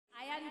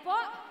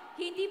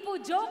hindi po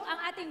joke ang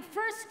ating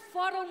first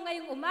forum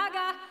ngayong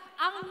umaga,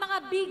 ang mga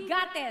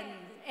bigatin.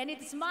 And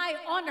it's my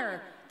honor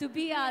to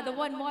be the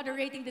one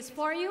moderating this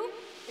for you.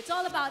 It's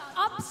all about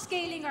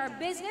upscaling our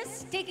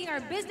business, taking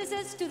our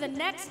businesses to the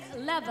next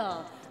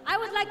level. I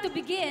would like to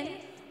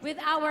begin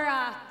with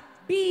our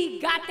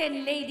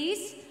bigatin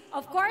ladies.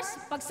 Of course,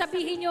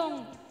 pagsabihin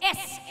yung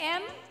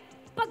SM,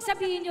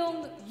 pagsabihin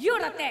yung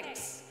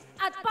Euratex,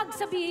 at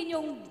pagsabihin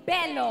yung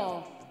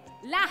Belo.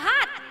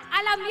 Lahat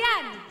alam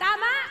yan,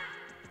 tama?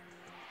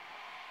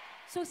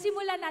 So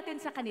simulan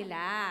natin sa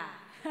kanila.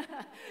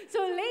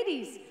 So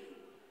ladies,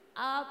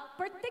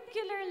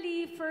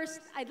 particularly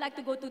first, I'd like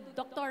to go to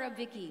Dr.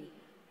 Vicky.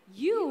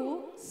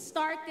 You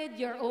started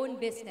your own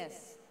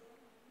business.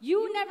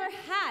 You never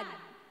had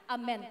a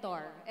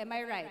mentor, am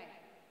I right?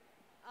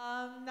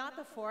 Not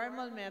a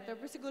formal mentor,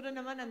 pero siguro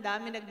naman ang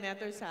dami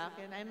nag-mentor sa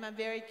akin. I'm a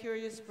very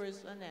curious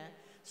person eh.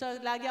 So,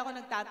 lagi ako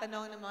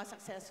nagtatanong ng mga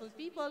successful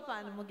people,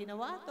 paano mo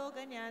ginawa to,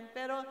 ganyan.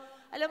 Pero,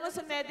 alam mo, sa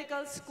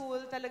medical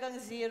school, talagang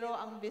zero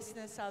ang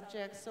business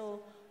subject.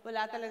 So,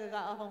 wala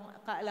talaga akong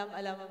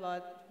kaalam-alam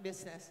about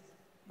business.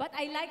 But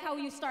I like how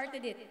you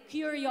started it.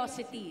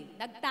 Curiosity.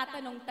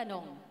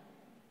 Nagtatanong-tanong.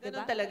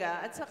 Ganun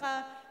talaga. At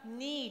saka,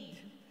 need.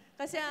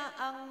 Kasi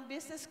ang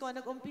business ko,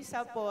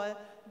 nag-umpisa po,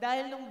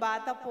 dahil nung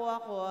bata po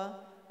ako,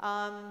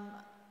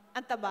 ang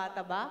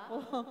taba-taba ko.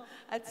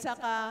 At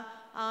saka,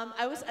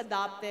 I was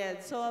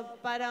adopted. So,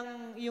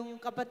 parang yung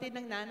kapatid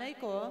ng nanay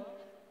ko,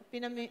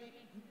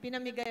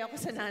 pinamigay ako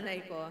sa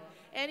nanay ko.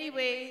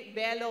 Anyway,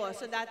 Belo.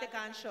 So, dati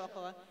kansyo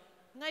ako.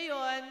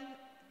 Ngayon,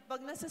 pag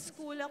nasa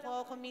school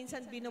ako, kung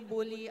minsan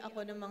binubuli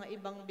ako ng mga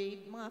ibang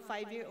babe, mga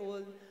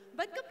 5-year-old,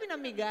 ba't ka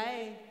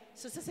pinamigay?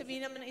 So,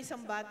 sasabihin naman ng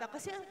isang bata,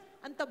 kasi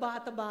ang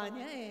taba-taba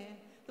niya eh.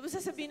 Tapos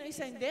sasabihin ng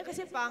isa, hindi,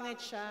 kasi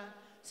pangit siya.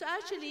 So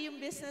actually, yung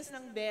business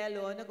ng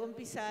Belo,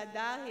 nag-umpisa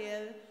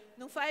dahil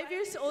nung 5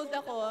 years old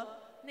ako,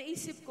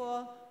 naisip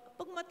ko,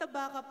 pag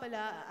mataba ka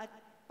pala at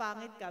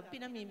pangit ka,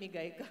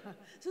 pinamimigay ka.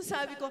 So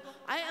sabi ko,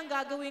 ay, ang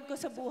gagawin ko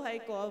sa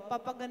buhay ko,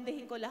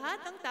 papagandahin ko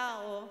lahat ng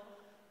tao,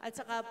 at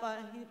saka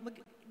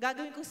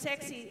gagawin ko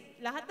sexy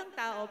lahat ng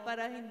tao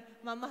para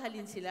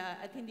mamahalin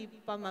sila at hindi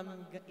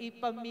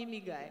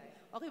ipamimigay.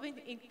 Okay ba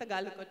yung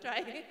Tagalog ko?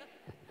 Try.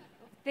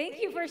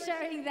 Thank you for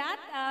sharing that,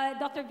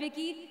 Dr.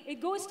 Vicky.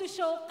 It goes to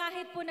show,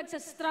 kahit po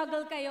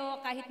nagsa-struggle kayo,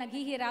 kahit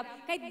naghihirap,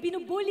 kahit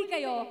binubuli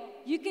kayo,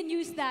 you can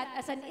use that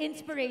as an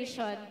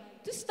inspiration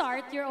to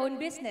start your own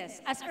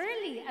business. As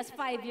early as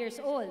 5 years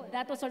old,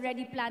 that was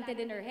already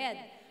planted in her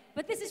head.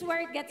 But this is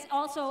where it gets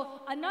also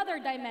another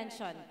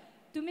dimension.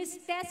 To Miss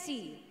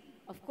Tessie,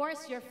 of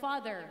course, your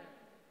father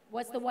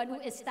was the one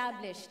who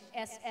established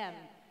SM.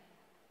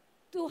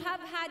 To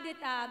have had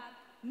it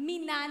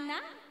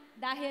minana,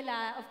 dahil,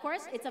 of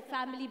course, it's a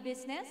family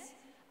business.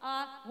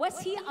 Was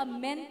he a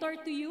mentor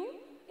to you?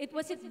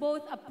 Was it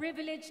both a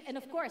privilege and,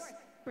 of course,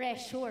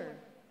 pressure?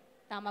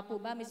 Tama po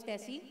ba, Ms.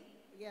 Tessie?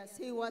 Yes,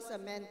 he was a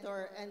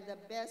mentor, and the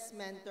best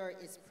mentor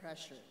is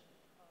pressure.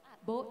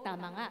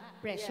 Tama nga,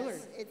 pressure.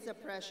 Yes, it's a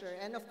pressure.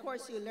 And, of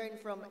course, you learn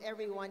from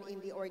everyone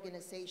in the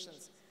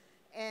organizations.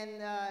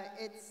 And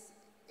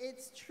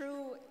it's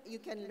true, you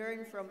can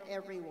learn from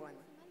everyone.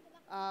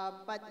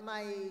 But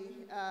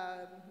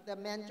the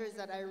mentors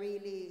that I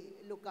really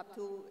look up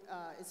to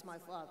is my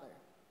father.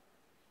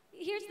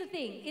 Here's the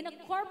thing, in a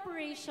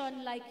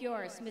corporation like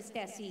yours, Ms.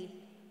 Tessie,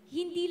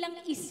 hindi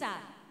lang isa,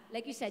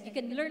 like you said, you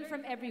can learn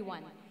from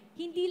everyone.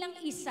 Hindi lang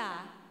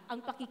isa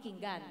ang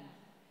pakikinggan.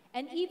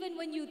 And even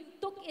when you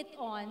took it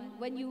on,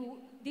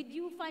 did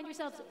you find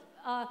yourself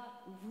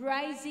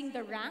rising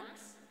the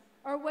ranks?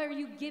 Or were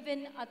you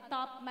given a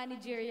top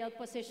managerial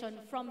position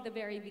from the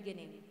very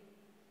beginning?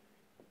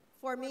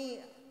 For me,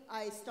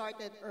 I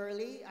started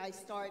early. I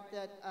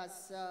started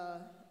as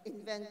an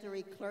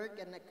inventory clerk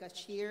and a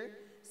cashier.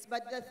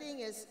 But the thing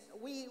is,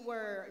 we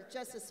were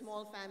just a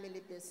small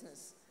family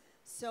business.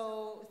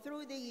 So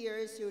through the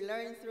years, you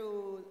learn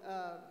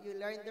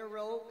the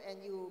rope,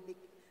 and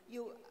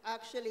you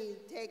actually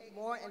take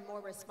more and more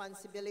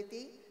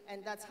responsibility,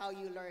 and that's how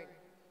you learn.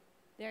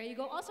 There you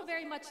go. Also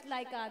very much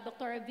like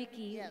Dr.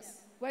 Vicky,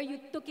 yes, where you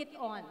took it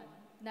on.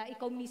 Na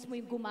ikaw mismo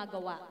yung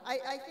gumagawa.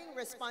 I think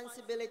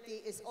responsibility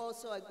is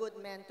also a good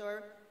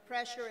mentor,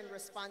 pressure and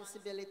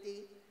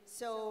responsibility.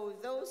 So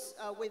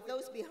with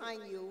those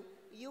behind you,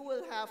 you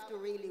will have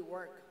to really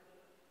work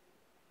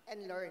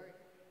and learn.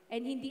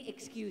 And hindi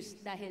excuse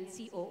dahil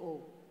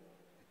COO,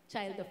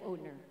 child of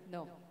owner.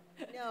 No.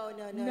 No.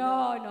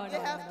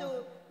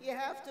 You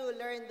have to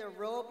learn the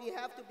rope. You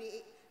have to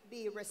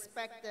be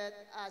respected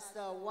as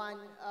the one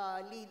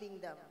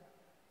leading them.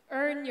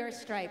 Earn your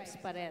stripes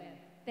pa rin.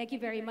 Thank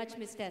you very much,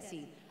 Ms.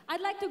 Tessie. I'd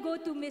like to go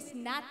to Ms.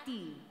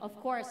 Nati, of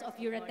course, of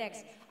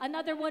Euratex.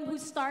 Another one who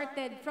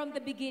started from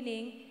the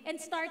beginning and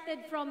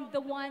started from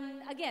the one,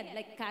 again,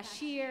 like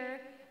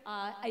cashier,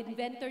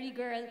 inventory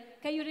girl.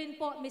 Kayo rin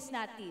po, Ms.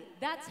 Nati.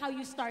 That's how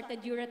you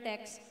started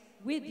Euratex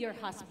with your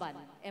husband.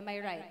 Am I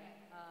right?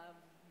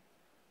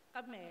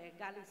 Kami,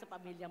 galing sa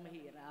pamilyang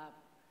mahirap.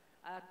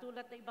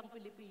 Tulad ng ibang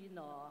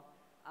Pilipino,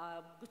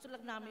 gusto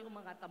lang namin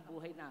umangat ang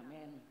buhay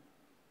namin.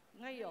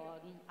 Ngayon,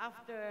 ngayon,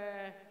 after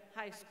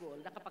high school,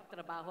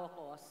 nakapagtrabaho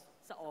ko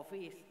sa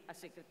office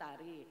as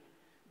secretary.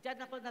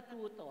 Diyan ako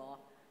natuto.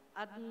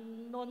 At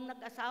noon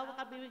nag-asawa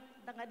kami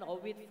ng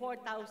with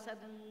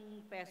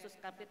 4,000 pesos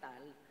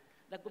capital,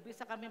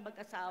 nag-umpisa kami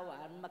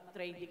mag-asawa,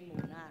 mag-trading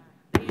muna.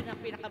 Yun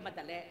ang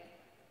pinakamadali.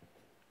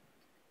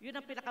 Yun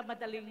ang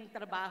pinakamadaling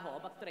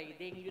trabaho,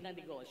 mag-trading, yun ang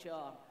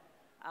negosyo.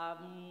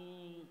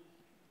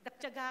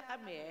 Nagtiyaga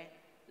kami,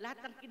 lahat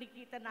ng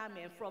kinikita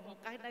namin, from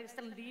kahit na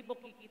 1,000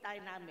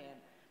 kikitain namin,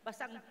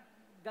 basta ang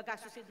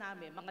gagastusin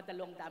namin, mga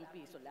 200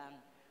 piso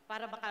lang,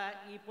 para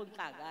makaipon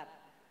kagat.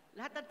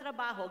 Lahat ng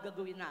trabaho,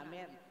 gagawin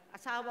namin.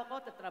 Asawa ko,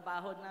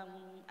 tatrabaho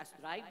as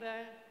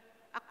driver.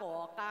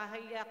 Ako,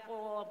 kahaya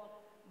ko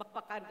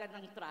magpakarga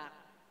ng truck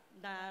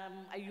na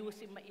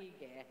ayusin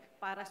maigi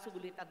para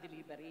sulit ang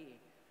delivery.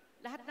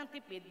 Lahat ng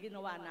tipid,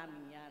 ginawa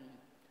namin yan.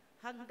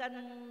 Hanggang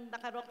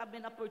nakaroon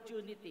kami ng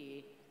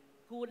opportunity,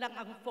 kulang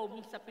ang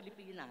foam sa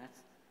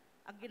Pilipinas.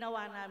 Ang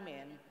ginawa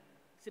namin,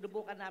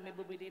 sinubukan namin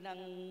bumili ng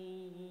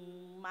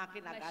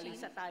makina galing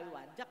sa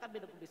Taiwan. Diyan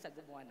kami nag-umpisa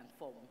gumawa ng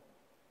foam.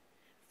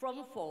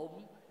 From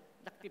foam,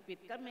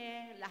 nagtipid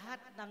kami,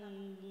 lahat ng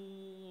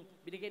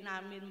binigay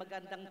namin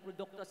magandang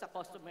produkto sa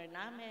customer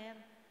namin,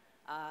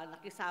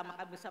 nakisama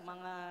kami sa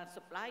mga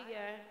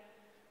supplier,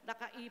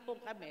 nakaipon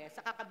kami,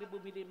 saka kami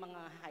bumili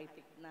mga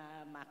high-tech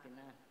na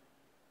makina.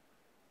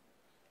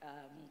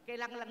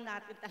 Kailangan lang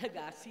natin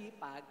talaga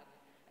sipag,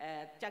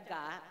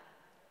 tiyaga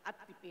at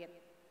tipid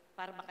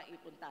para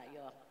makaipon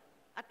tayo.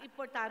 At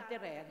importante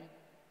rin,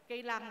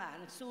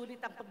 kailangan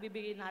sulit ang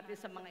pagbibigay natin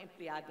sa mga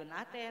empleyado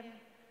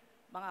natin,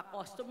 mga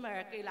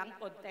customer, kailangan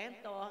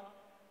kontento,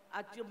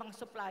 at yung mga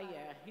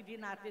supplier, hindi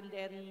natin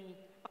din,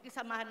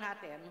 pakisamahan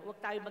natin, huwag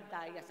tayo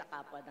magdaya sa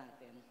kapwa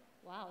natin.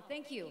 Wow,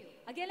 thank you.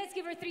 Again, let's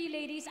give her 3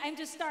 ladies. I'm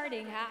just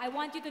starting, ha? I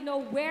want you to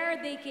know where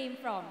they came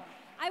from.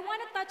 I want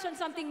to touch on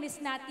something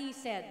Miss Nati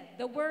said,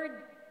 the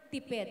word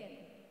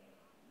tipid.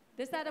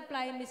 Does that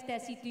apply, Miss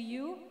Tessie, to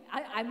you?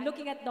 I'm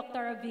looking at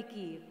Dr.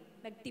 Vicky.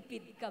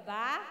 Nagtipid ka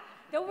ba?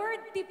 The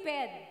word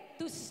tipid,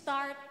 to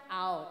start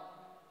out.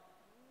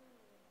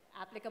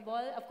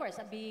 Applicable, of course,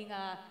 being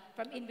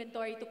from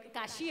inventory to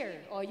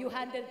cashier, or you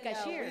handled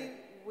cashier.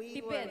 Yeah,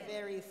 we were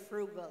very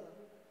frugal.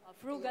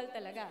 Frugal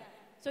talaga.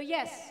 So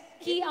yes,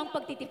 key ang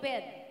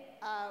pagtitipid.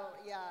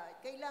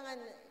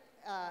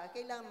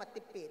 Kailangan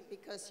matipid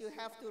because you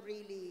have to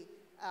really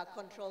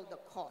control the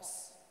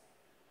cost.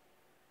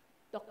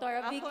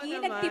 Dr. Ako Vicky,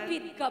 naman,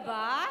 nagtipid ka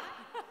ba?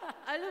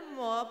 Alam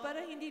mo,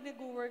 parang hindi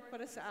nag-work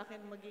para sa akin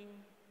maging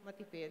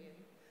matipid.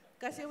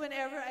 Kasi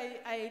whenever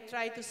I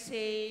try to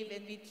save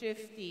and be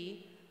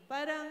thrifty,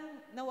 parang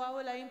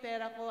nawawala yung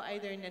pera ko,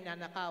 either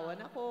nananakawan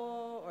ako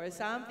or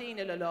something,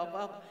 naloloko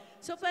ako.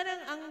 So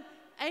parang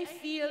I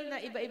feel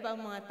na iba-iba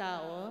ang mga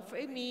tao. For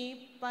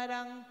me,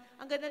 parang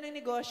ang ganda ng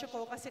negosyo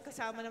ko kasi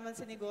kasama naman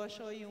sa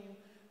negosyo yung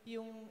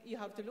you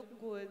have to look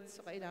good,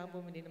 so kailangan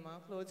bumili ng mga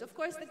clothes. Of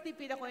course,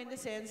 nagtipid ako in the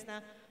sense na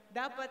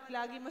dapat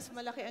lagi mas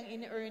malaki ang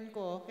in-earn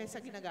ko kaysa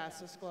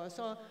ginagastos ko.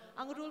 So,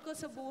 ang rule ko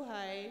sa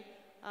buhay,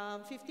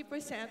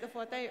 50% of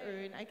what I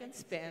earn, I can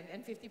spend,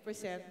 and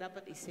 50%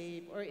 dapat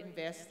i-save or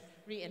invest,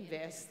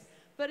 reinvest.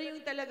 Pero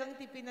yung talagang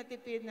tipid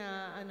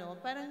na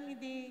parang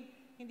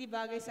hindi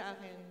bagay sa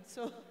akin.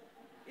 So,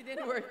 it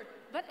didn't work.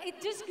 But it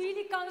just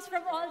really comes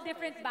from all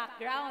different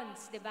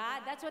backgrounds, di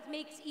ba? That's what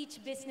makes each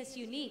business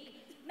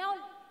unique. Now,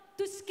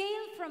 to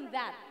scale from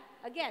that,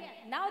 again,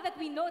 now that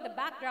we know the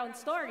background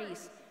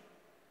stories,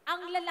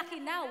 ang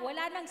lalaki na,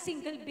 wala nang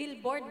single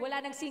billboard,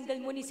 wala nang single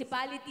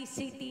municipality,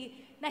 city,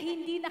 na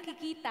hindi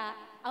nakikita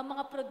ang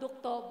mga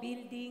produkto,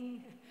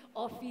 building,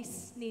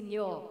 office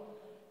ninyo.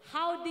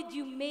 How did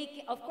you make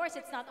it? Of course,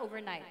 it's not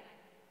overnight.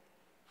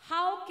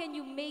 How can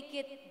you make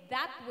it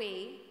that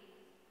way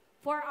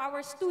for our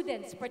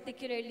students,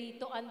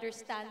 particularly to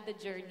understand the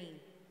journey?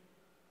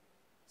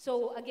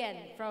 So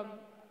again,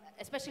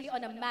 especially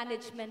on a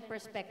management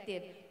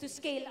perspective, to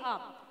scale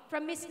up.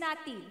 From Miss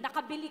Nati,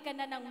 nakabili ka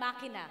na ng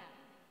makina.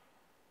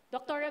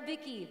 Dr.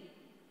 Vicky,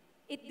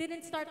 it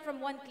didn't start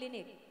from one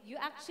clinic. You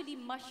actually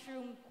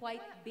mushroomed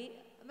quite big.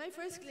 My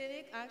first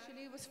clinic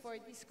actually was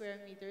 40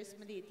 square meters,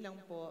 maliit lang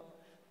po.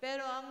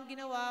 Pero ang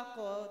ginawa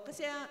ko,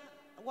 kasi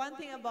one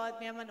thing about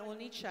me, I'm an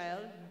only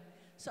child,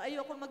 so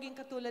ayoko maging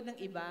katulad ng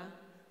iba.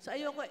 So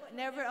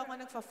never ako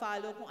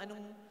nagfa-follow kung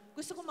anong,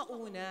 gusto ko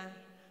mauna.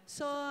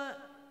 So,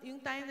 yung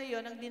time na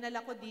yon, ang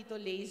dinala ko dito,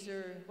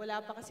 laser.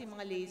 Wala pa kasi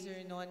mga laser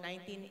noon,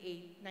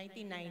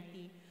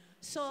 1990.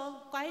 So,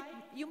 kahit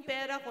yung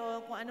pera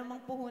ko, kung anong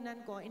mang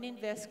puhunan ko,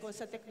 ininvest ko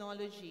sa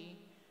technology,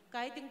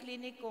 kahit yung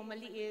clinic ko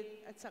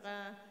maliit at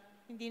saka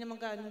hindi naman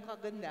ganun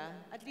kaganda,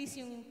 at least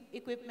yung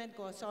equipment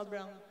ko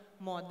sobrang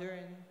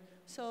modern.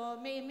 So,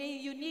 may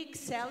unique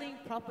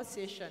selling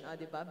proposition,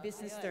 di ba?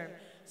 Business term.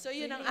 So,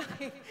 yun ang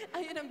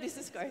ayun ang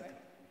business card.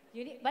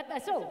 But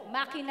so,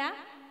 makina,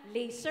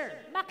 laser,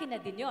 makina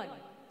din yon.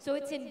 So,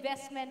 it's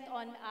investment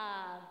on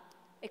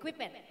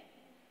equipment.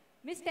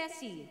 Miss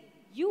Tessie,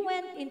 you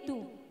went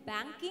into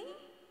banking?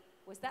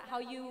 Was that how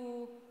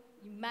you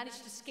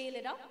managed to scale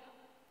it up?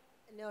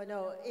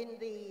 No. In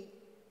the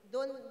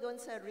doon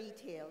sa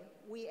retail,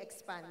 we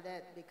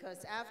expanded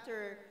because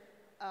after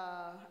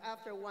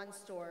one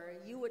store,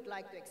 you would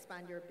like to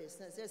expand your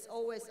business. There's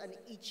always an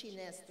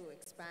itchiness to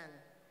expand.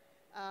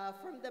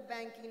 From the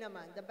banking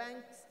naman, the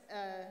banks,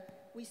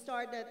 we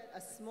started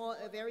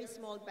a very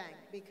small bank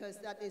because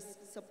that is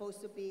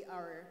supposed to be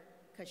our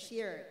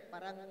cashier,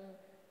 parang,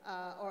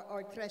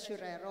 or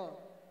tresurero.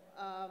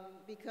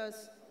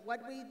 Because what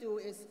we do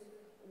is,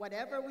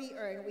 whatever we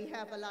earn, we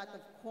have a lot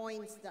of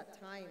coins that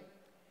time.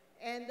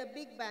 And the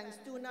big banks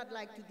do not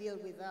like to deal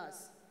with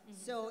us.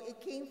 So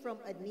it came from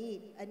a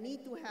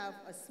need to have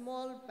a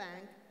small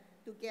bank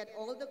to get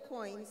all the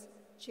coins,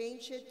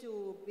 change it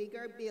to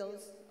bigger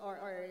bills or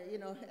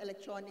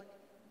electronic.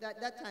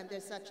 That time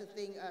there's such a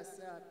thing as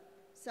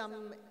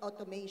some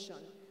automation.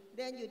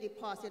 Then you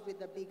deposit with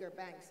the bigger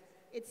banks.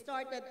 It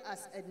started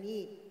as a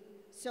need.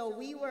 So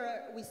we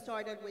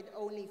started with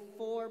only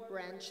 4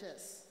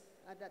 branches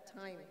at that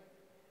time.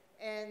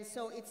 And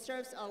so it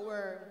serves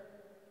our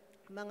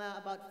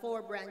about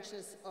 4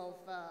 branches of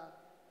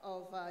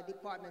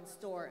department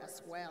store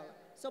as well.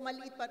 So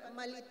maliit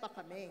pa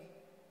kami.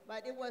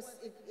 But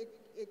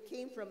it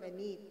came from a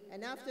need.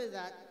 And after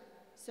that,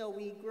 so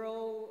we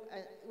grow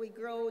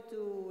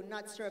to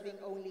not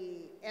serving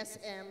only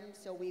SM.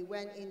 So we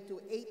went into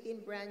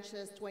 18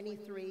 branches,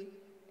 23,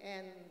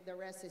 and the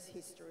rest is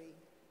history.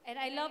 And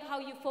I love how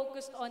you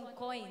focused on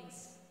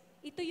coins.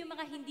 Ito yung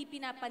mga hindi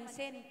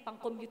pinapansin,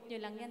 pang-commute nyo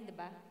lang yan, di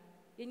ba?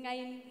 Yun nga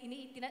yung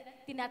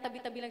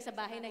tinatabi-tabi lang sa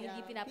bahay na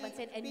hindi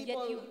pinapansin, and yet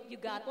you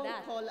got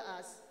that. People call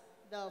us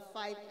the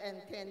 5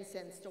 and 10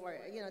 cent store.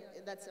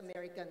 That's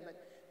American, but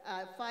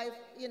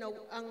 5,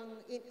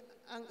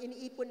 ang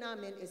iniipon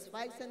namin is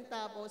 5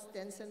 centavos,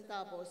 10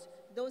 centavos.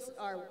 Those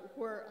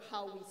were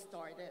how we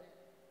started.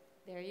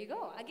 There you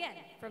go. Again,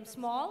 from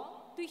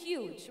small to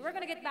huge. We're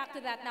going to get back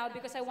to that now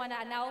because I want to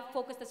now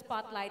focus the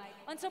spotlight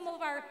on some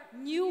of our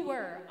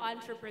newer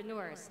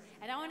entrepreneurs.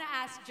 And I want to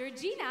ask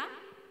Georgina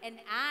and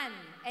Anne,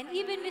 and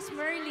even Miss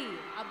Merly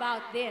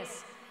about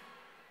this.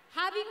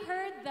 Having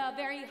heard the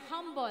very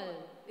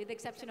humble, with the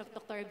exception of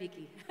Dr.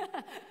 Vicky,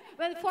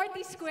 well,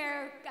 40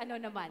 Square,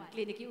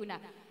 clinic yung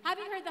una.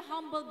 Having heard the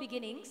humble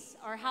beginnings,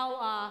 or how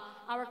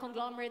our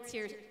conglomerates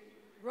here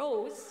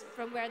rose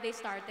from where they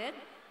started,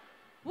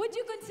 would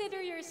you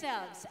consider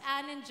yourselves,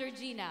 Anne and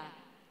Georgina,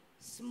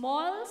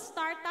 small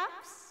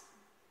startups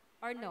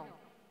or no?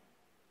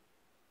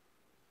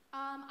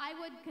 I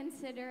would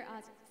consider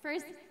us,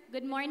 first,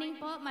 good morning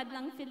po,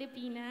 Madlang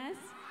Filipinas.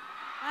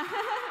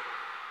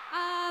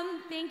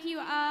 Thank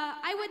you.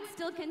 I would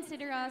still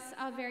consider us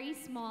very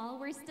small.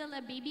 We're still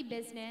a baby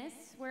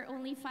business. We're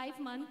only 5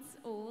 months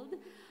old.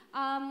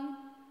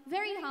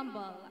 Very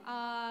humble.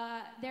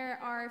 There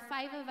are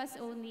 5 of us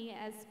only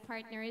as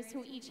partners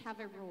who each have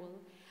a role.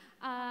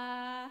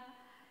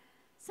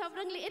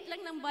 Sobrang liit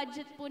lang ng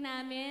budget po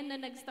namin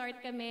na nag-start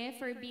kami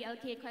for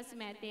BLK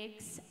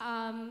Cosmetics.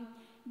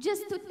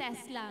 Just to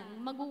test lang,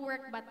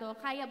 mag-work ba to?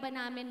 Kaya ba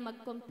namin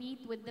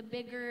mag-compete with the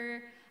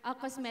bigger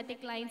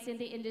cosmetic lines in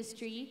the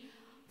industry,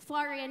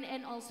 foreign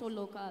and also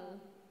local?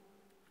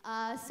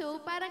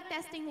 So parang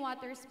testing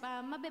waters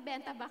pa,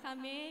 mabebenta ba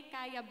kami?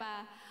 Kaya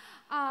ba?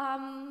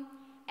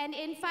 And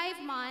in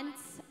 5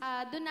 months,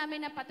 doon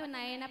namin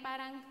napatunayan na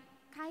parang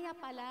kaya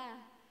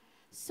pala.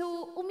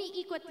 So,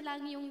 umiikot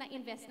lang yung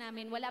na-invest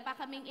namin. Wala pa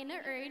kaming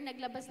ina-earn,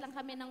 naglabas lang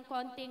kami ng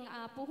konting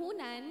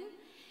puhunan,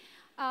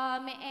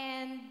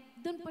 and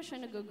doon po siya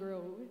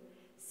nag-grow.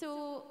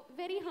 So,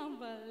 very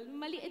humble,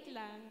 maliit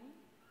lang.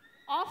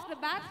 Off the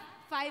bat,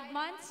 5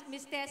 months,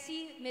 Miss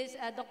Tessie, Miss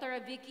Dr.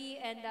 Vicky,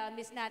 and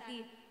Miss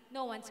Nati,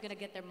 no one's gonna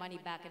get their money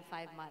back in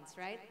 5 months,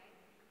 right?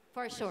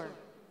 For sure.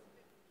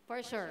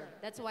 For sure.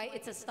 That's why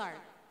it's a start.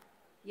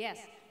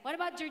 Yes. What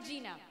about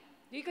Georgina?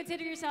 Do you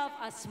consider yourself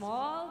a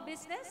small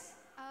business?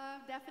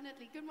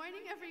 Definitely. Good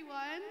morning,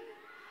 everyone.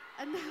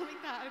 Ang daming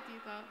tao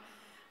dito.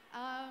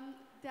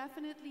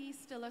 Definitely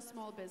still a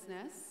small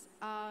business.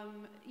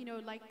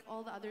 Like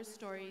all the other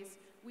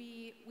stories,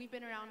 we've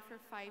been around for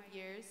 5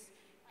 years,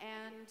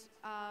 and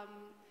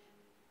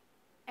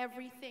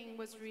everything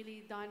was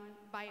really done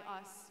by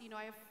us.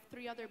 I have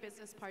 3 other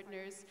business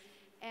partners,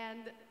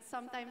 and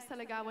sometimes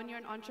talaga when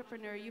you're an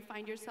entrepreneur, you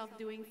find yourself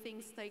doing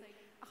things like,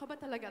 ako ba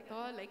talaga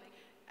to? Like,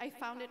 I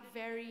found it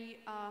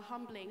very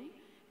humbling.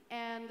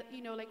 And,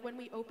 like when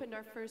we opened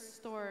our first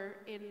store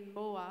in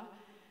MOA,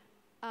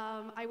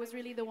 I was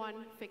really the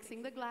one fixing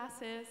the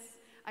glasses.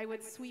 I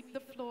would sweep the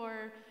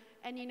floor.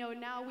 And,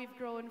 now we've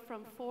grown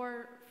from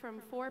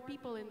four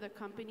people in the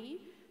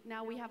company.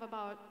 Now we have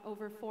about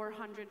over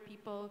 400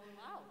 people.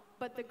 Wow.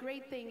 But the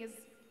great thing is,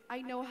 I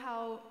know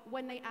how,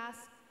 when they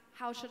ask,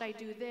 how should I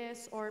do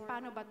this? Or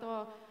paano ba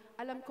to?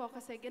 Alam ko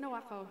kasi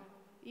ginawa ko.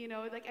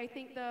 I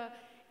think the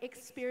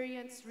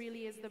experience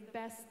really is the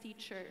best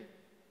teacher.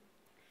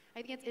 I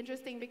think it's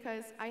interesting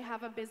because I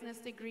have a business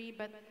degree,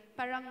 but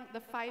parang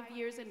the 5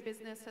 years in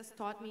business has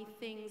taught me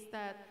things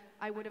that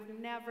I would have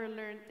never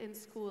learned in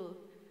school.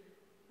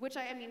 Which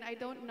I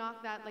don't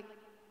knock that. Like,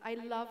 I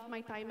loved my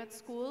time at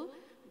school,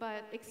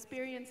 but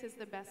experience is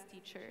the best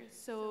teacher.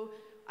 So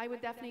I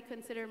would definitely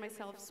consider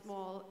myself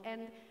small.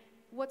 And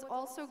what's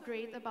also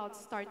great about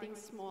starting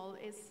small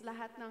is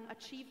lahat ng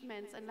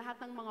achievements and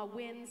lahat ng mga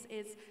wins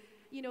is,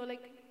 you know,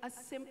 like as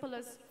simple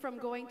as from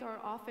going to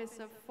our office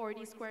of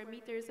 40 square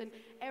meters, and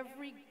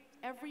every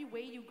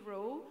way you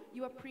grow,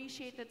 you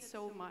appreciate it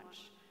so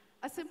much.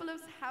 As simple as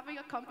having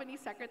a company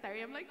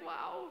secretary, I'm like,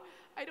 wow,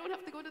 I don't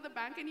have to go to the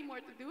bank anymore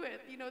to do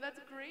it. You know,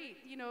 that's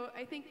great. You know,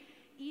 I think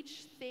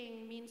each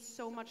thing means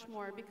so much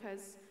more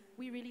because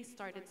we really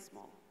started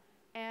small.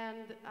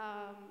 And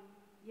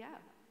yeah.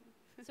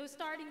 So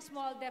starting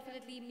small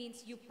definitely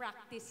means you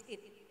practice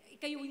it.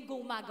 Kayo yung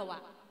gumagawa.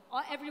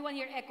 Everyone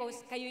here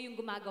echoes, kayo yung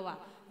gumagawa.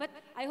 But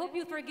I hope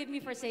you forgive me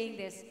for saying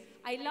this.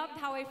 I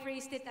loved how I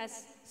phrased it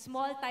as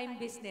small-time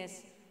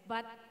business,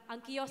 but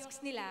ang kiosks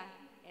nila,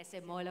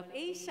 SM Mall of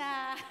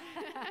Asia,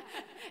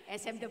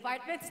 SM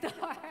Department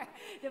Store,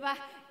 diba?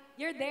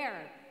 You're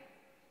there.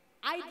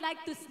 I'd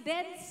like to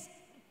then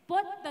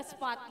put the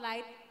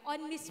spotlight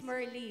on Miss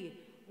Merly.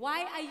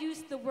 Why I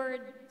use the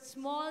word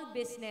small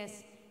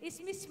business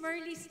is Miss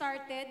Merly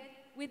started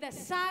with a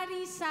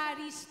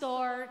sari-sari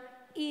store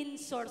in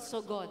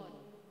Sorsogon.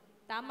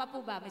 Tama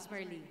po ba, Miss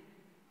Merly?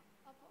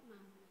 Opo,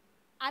 ma'am.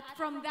 At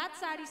from that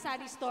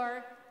sari-sari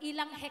store,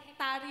 ilang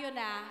hektaryo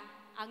na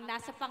ang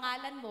nasa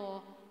pangalan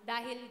mo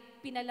dahil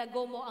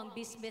pinalago mo ang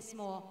business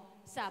mo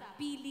sa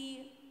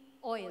pili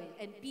oil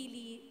and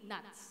pili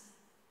nuts.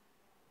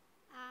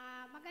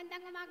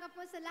 Magandang umaga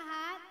po sa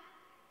lahat.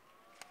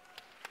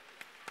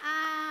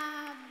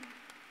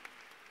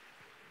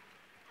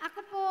 Ako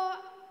po,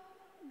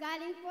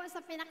 galing po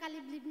sa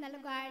pinakaliblib na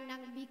lugar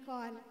ng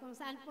Bicol, kung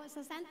saan po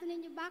sa Santo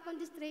Niño, Bacon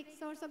District,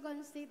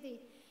 Sorsogon City.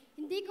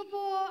 Hindi ko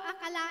po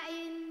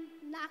akalain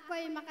na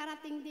ako'y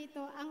makarating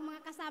dito. Ang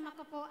mga kasama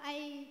ko po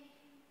ay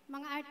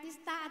mga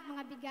artista at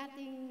mga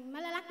bigating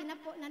malalaki na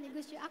po na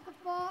negosyo. Ako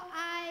po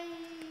ay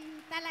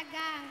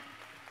talagang,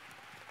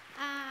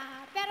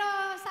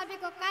 pero sabi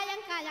ko,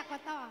 kayang-kaya ko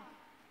to.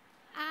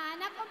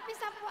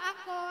 Nag-umpisa po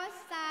ako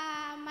sa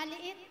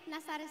maliit na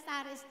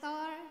sari-sari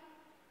store.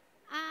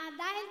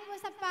 Dahil po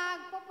sa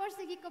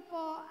pagpupursige ko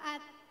po at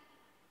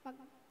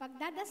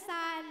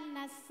pagdadasal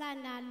na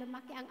sana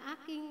lumaki ang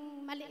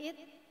aking maliit,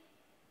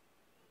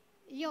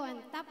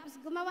 yun. Tapos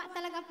gumawa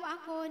talaga po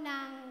ako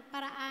ng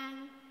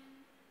paraan.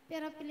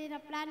 Pero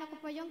plano ko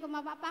po yung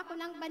gumawa pa ako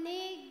ng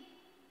banig.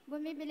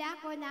 Bumibili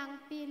ako ng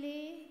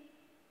pili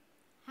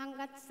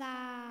hanggat sa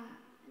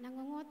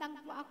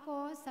nangungutang po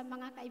ako sa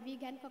mga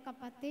kaibigan ko,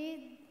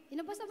 kapatid.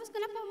 Inubos-ubos ko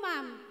na po,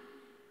 ma'am.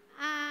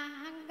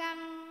 Hanggang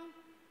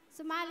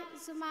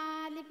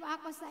sumali po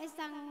ako sa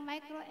isang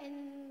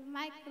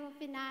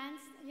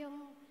microfinance,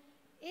 yung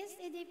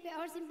SEDP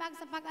or Simbag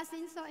sa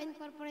Pag-asinso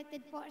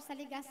Incorporated po sa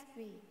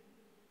Legazpi.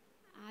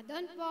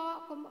 Doon po,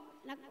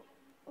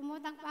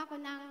 umutang po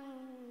ako ng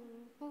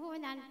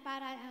puhunan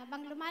para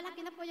habang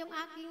lumalaki na po yung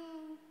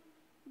aking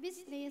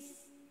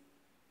business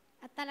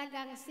at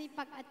talagang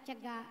sipag at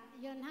tiyaga.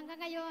 Yun, hanggang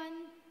ngayon,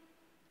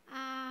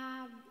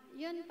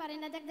 yun pa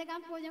rin,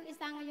 nadagdagan po yung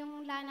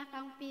yung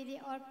lanakang pili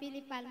or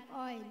pili palm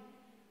oil.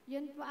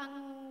 Yun po ang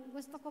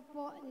gusto ko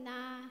po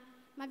na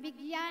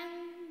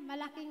mabigyan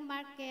malaking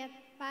market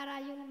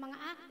para yung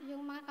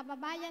mga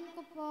kababayan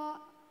ko po,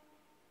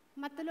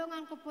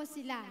 matulungan ko po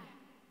sila.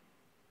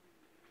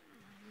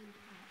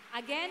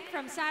 Again,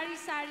 from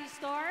sari-sari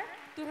store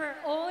to her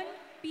own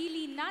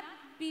pili nut,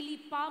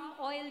 pili palm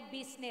oil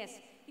business.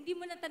 Hindi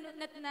mo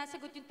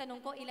nasagot yung tanong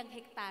ko, ilang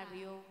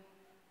hektaryo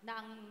na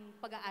ang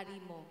pag-aari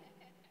mo?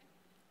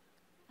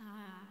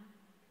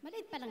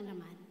 Maliit pa lang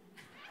naman.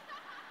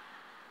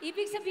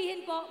 Ibig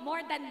sabihin po,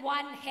 more than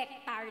 1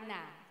 hectare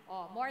na.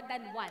 More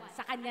than 1.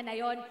 Sa kanya na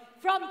yon.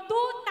 From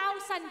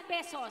 2,000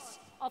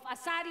 pesos of a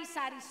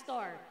sari-sari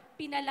store,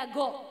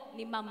 pinalago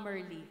ni Ma'am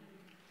Merly.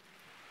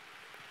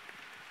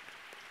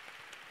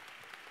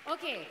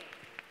 Okay.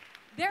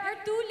 There are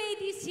 2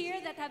 ladies here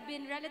that have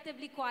been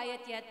relatively quiet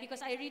yet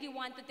because I really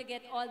wanted to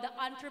get all the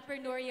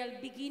entrepreneurial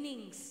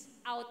beginnings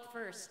out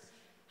first.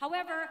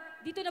 However,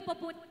 dito na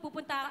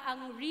pupunta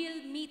ang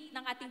real meat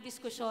ng ating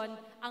diskusyon,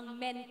 ang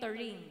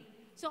mentoring.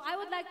 So I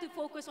would like to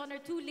focus on our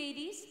 2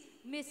 ladies,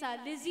 Miss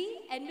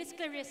Lizzie and Miss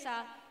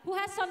Clarissa, who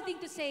has something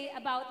to say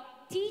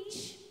about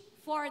Teach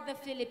for the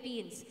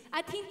Philippines.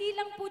 At hindi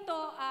lang po to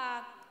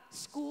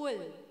school.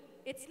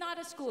 It's not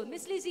a school.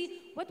 Miss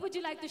Lizzie, what would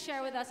you like to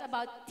share with us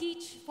about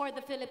Teach for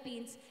the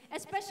Philippines,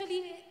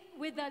 especially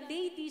with the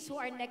ladies who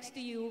are next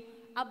to you,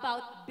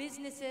 about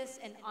businesses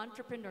and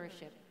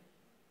entrepreneurship?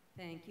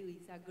 Thank you,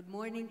 Isa. Good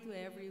morning to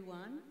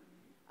everyone.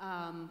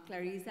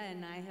 Clarissa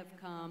and I have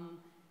come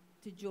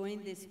to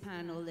join this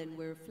panel, and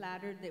we're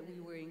flattered that we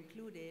were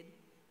included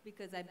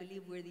because I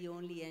believe we're the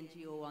only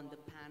NGO on the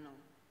panel.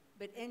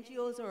 But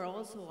NGOs are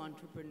also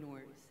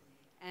entrepreneurs,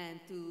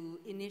 and to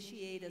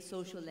initiate a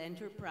social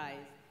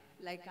enterprise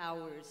like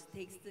ours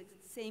takes the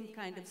same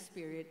kind of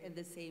spirit and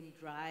the same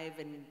drive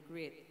and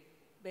grit.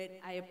 But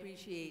I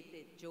appreciate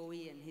that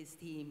Joey and his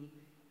team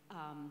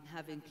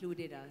have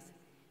included us.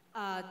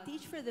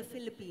 Teach for the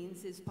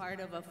Philippines is part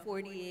of a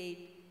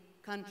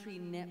 48-country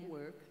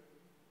network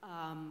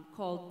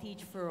called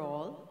Teach for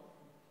All.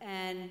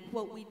 And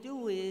what we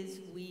do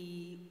is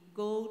we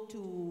go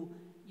to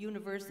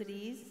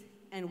universities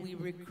and we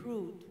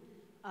recruit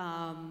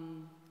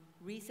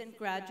recent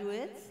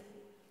graduates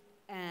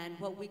and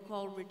what we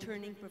call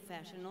returning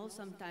professionals,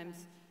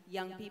 sometimes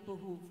young people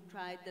who've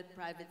tried the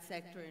private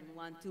sector and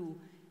want to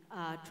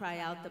try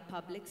out the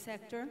public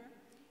sector.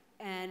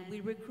 And we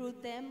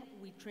recruit them,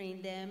 we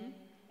train them,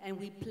 and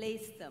we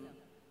place them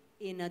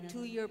in a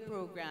 2-year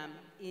program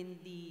in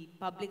the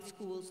public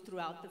schools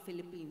throughout the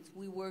Philippines.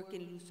 We work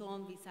in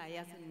Luzon,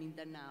 Visayas, and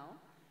Mindanao.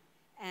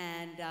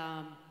 And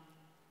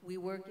we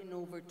work in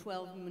over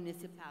 12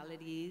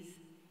 municipalities.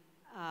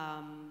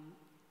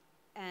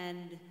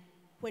 And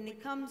when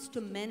it comes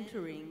to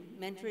mentoring,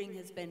 mentoring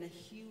has been a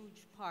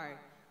huge part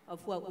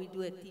of what we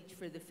do at Teach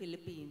for the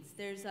Philippines.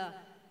 There's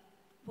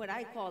what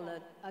I call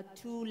a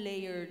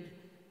 2-layered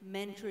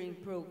mentoring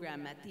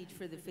program at Teach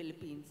for the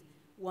Philippines.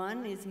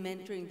 One is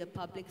mentoring the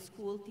public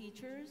school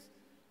teachers,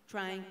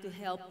 trying to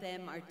help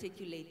them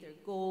articulate their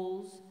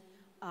goals,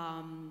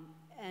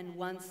 and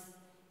once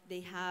they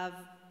have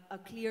a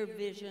clear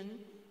vision,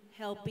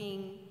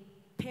 helping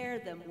pair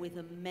them with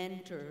a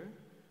mentor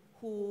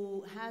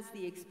who has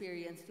the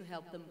experience to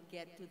help them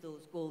get to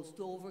those goals,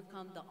 to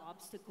overcome the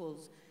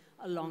obstacles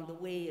along the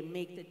way and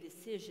make the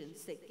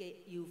decisions that get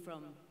you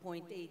from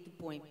point A to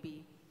point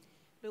B.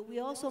 But we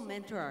also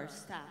mentor our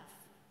staff,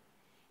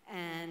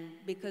 and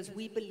because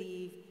we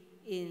believe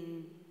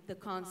in the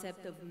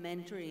concept of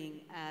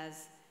mentoring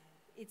as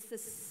it's the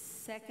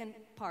second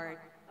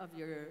part of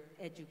your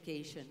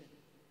education.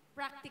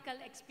 Practical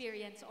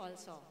experience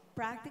also.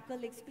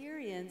 Practical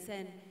experience,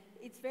 and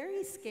it's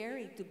very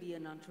scary to be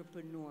an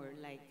entrepreneur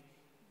like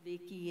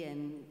Vicky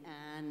and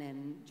Anne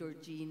and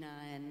Georgina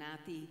and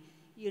Nati.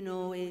 You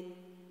know,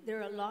 there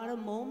are a lot of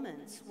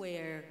moments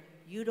where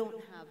you don't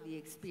have the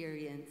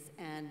experience,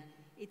 and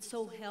it's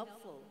so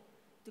helpful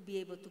to be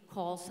able to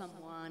call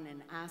someone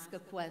and ask a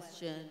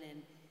question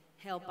and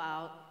help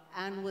out.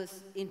 Anne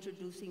was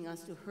introducing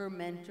us to her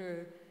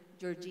mentor.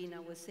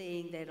 Georgina was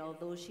saying that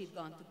although she'd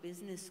gone to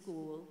business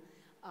school,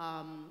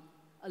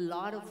 a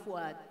lot of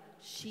what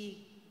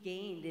she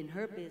gained in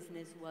her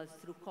business was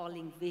through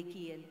calling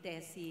Vicky and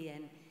Tessie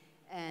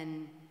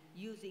and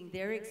using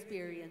their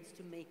experience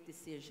to make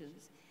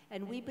decisions.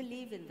 And we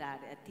believe in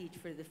that at Teach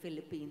for the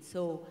Philippines.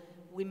 So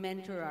we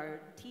mentor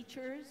our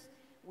teachers,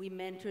 we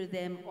mentor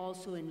them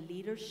also in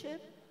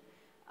leadership,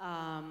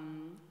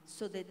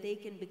 so that they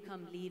can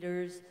become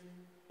leaders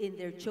in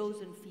their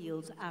chosen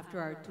fields after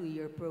our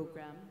 2-year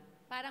program.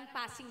 Parang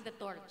passing the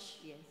torch.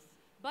 Yes.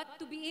 But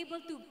to be able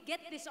to get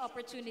this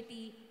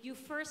opportunity, you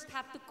first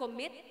have to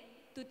commit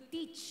to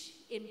teach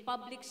in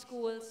public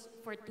schools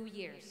for 2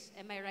 years.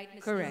 Am I right,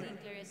 Ms. Correct. Lizzie,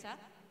 Clarissa?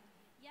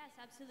 Yes,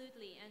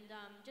 absolutely. And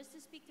just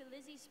to speak to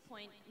Lizzie's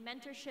point,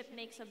 mentorship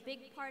makes a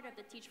big part of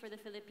the Teach for the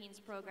Philippines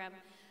program.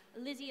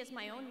 Lizzie is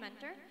my own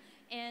mentor,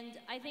 and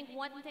I think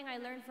one thing I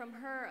learned from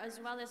her, as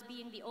well as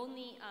being the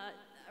only,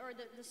 or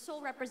the sole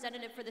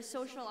representative for the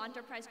social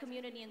enterprise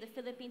community in the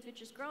Philippines,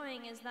 which is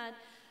growing, is that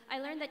I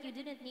learned that you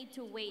didn't need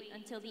to wait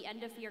until the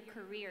end of your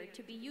career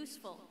to be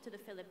useful to the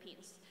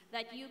Philippines.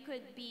 That you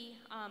could be,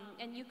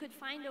 and you could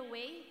find a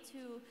way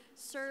to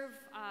serve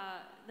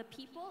the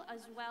people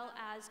as well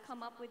as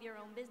come up with your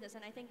own business.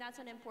 And I think that's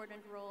an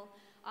important role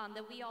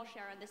that we all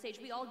share on the stage.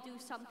 We all do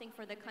something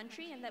for the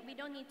country, and that we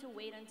don't need to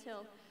wait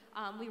until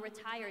we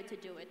retire to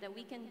do it. That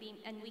we can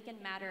be, and we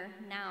can matter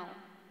now,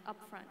 up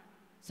front.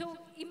 So,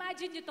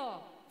 imagine nyo to,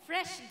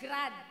 fresh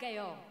grad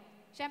kayo.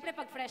 Siyempre,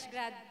 pag fresh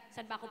grad,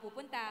 saan ba ako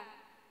pupunta?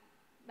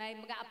 May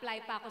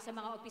mag-a-apply pa ako sa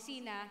mga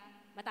opisina,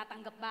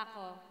 matatanggap ba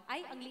ako?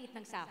 Ay, ang liit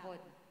ng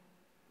sahod.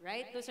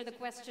 Right? Those are the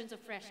questions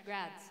of fresh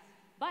grads.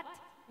 But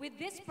with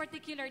this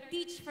particular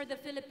Teach for the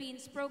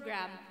Philippines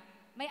program,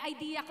 may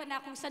idea ka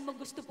na kung saan mo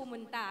gusto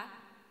pumunta,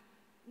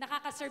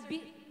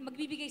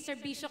 magbibigay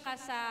serbisyo ka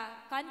sa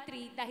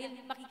country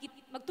dahil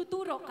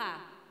magtuturo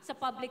ka sa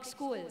public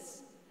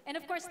schools. And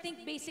of course,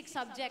 think basic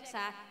subjects,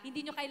 ha?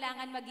 Hindi nyo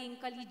kailangan maging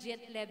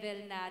collegiate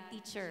level na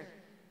teacher.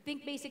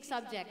 Think basic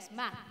subjects,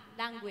 math,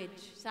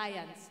 language,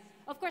 science.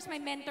 Of course, may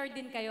mentor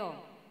din kayo.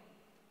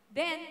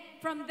 Then,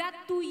 from that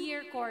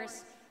 2-year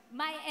course,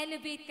 may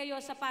elevate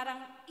kayo sa parang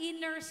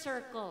inner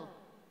circle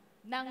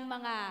ng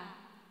mga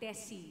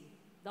Tessie,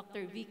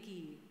 Dr.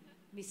 Vicky,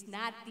 Miss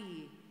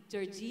Nati,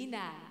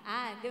 Georgina,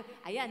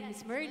 ayan,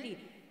 Miss Merly.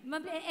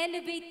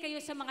 Ma-elevate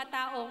kayo sa mga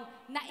taong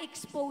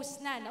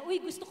na-expose na,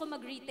 uy, gusto ko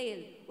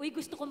mag-retail, uy,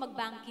 gusto ko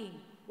mag-banking,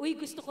 uy,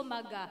 gusto ko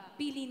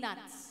mag-pili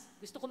nuts,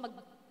 gusto ko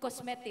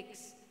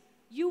mag-cosmetics.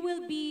 You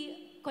will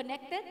be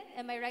connected,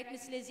 am I right,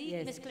 Miss Lizzie?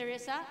 Yes. Miss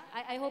Clarissa?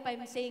 I hope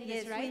I'm saying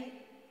this right.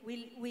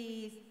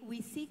 We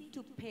seek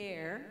to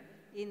pair,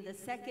 in the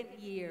second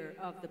year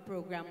of the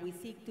program, we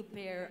seek to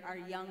pair our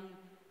young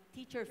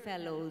teacher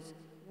fellows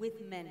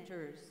with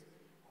mentors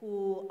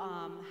who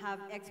have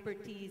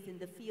expertise in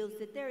the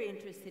fields that they're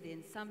interested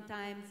in.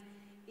 Sometimes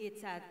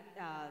it's at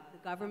the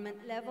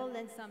government level,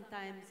 and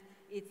sometimes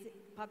it's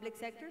public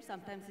sector,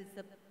 sometimes it's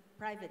the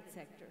private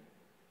sector.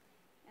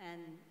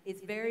 And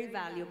it's very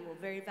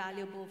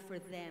valuable for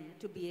them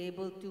to be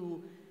able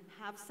to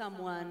have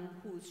someone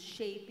who's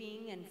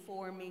shaping and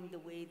forming the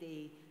way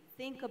they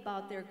think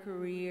about their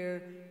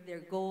career, their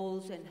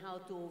goals, and how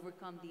to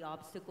overcome the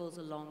obstacles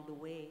along the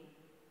way.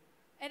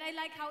 And I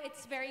like how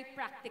it's very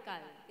practical.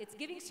 It's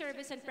giving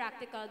service and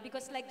practical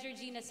because like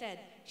Georgina said,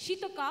 she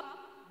took up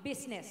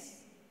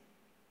business.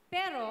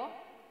 Pero,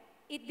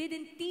 it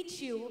didn't teach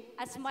you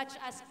as much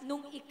as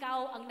nung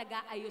ikaw ang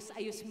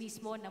nag-aayos-ayos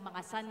mismo ng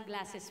mga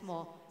sunglasses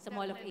mo sa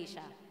Mall of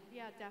Asia.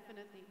 Yeah,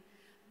 definitely.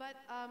 But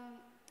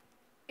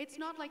it's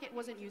not like it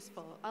wasn't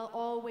useful. I'll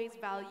always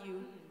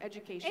value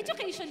education.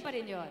 Education pa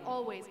rin yun.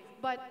 Always.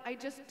 But I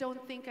just don't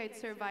think I'd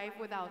survive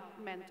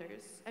without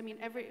mentors. I mean,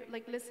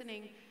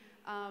 listening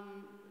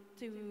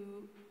to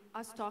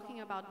us talking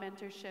about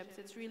mentorships,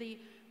 it's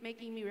really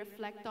making me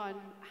reflect on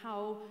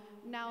how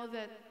now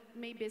that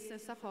may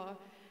business ako,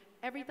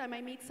 every time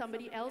I meet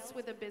somebody else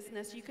with a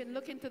business, you can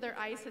look into their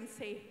eyes and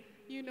say,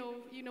 you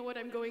know what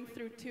I'm going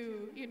through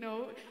too,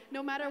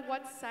 no matter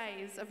what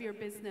size of your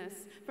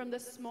business, from the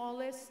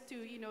smallest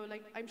to,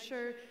 like I'm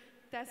sure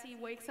Tessie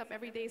wakes up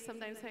every day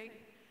sometimes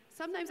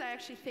I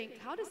actually think,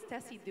 how does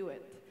Tessie do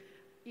it?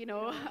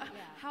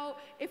 How,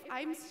 if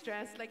I'm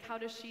stressed, like how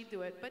does she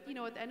do it? But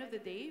at the end of the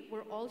day,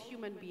 we're all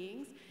human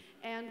beings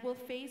and we'll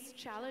face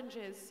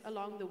challenges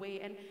along the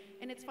way.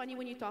 And it's funny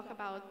when you talk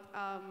about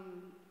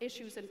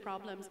issues and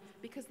problems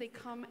because they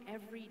come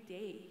every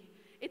day.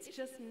 It's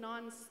just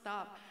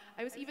non-stop.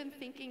 I was even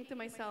thinking to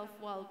myself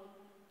while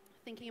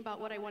thinking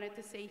about what I wanted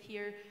to say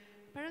here,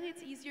 apparently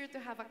it's easier to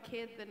have a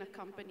kid than a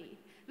company.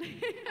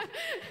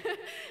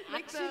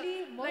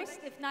 Actually, most,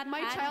 if not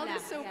my child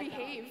is so yeah,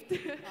 behaved.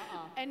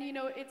 And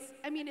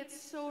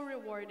it's so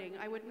rewarding.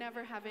 I would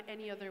never have it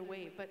any other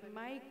way. But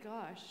my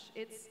gosh,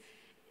 it's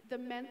the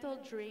mental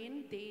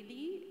drain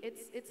daily.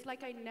 It's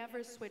like I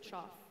never switch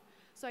off.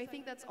 So I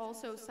think that's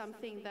also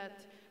something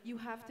that you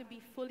have to be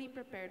fully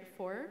prepared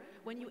for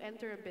when you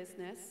enter a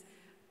business.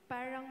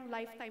 Parang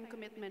lifetime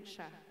commitment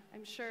siya.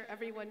 I'm sure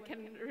everyone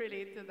can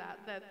relate to that,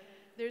 that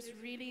there's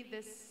really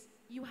this,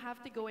 you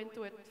have to go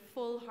into it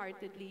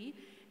full-heartedly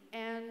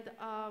and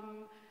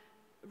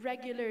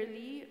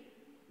regularly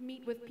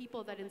meet with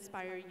people that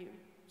inspire you.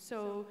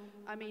 So,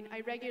 I mean,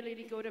 I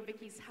regularly go to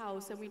Vicky's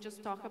house and we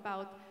just talk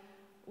about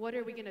what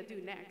are we gonna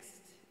do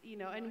next,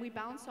 and we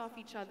bounce off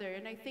each other.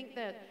 And I think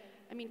that,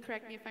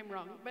 correct me if I'm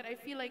wrong, but I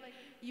feel like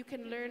you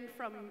can learn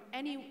from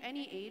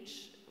any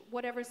age,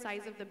 whatever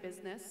size of the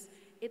business.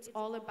 It's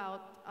all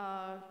about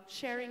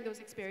sharing those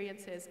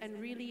experiences and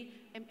really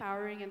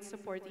empowering and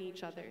supporting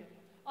each other.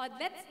 Oh,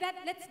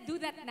 let's do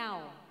that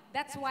now.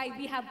 That's why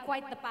we have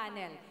quite the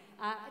panel.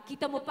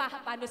 Kita mo pa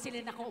paano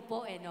sila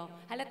nakaupo no?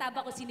 Halata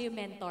ba kung sino yung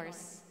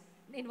mentors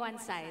in one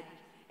side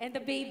and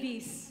the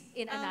babies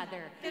in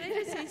another? Can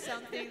I just say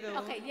something though?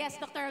 Okay, yes,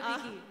 Dr.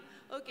 Vicky.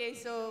 Okay,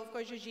 so of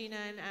course Georgina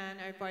and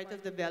Anne are part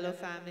of the Bello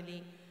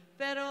family.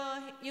 Pero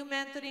yung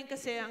mentoring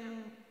kasi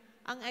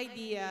ang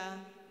idea,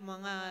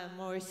 mga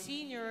more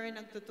senior,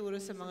 nagtuturo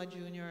sa mga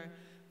junior.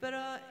 Pero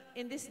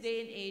in this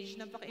day and age,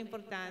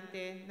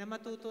 napaka-importante na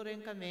matuto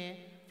rin kami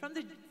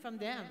from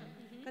them.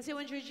 Kasi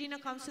when Georgina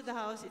comes to the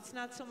house, it's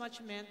not so much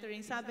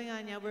mentoring. Sabi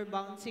nga niya, we're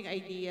bouncing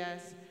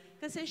ideas.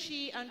 Kasi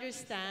she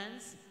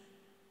understands,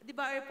 di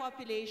ba our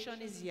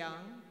population is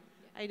young?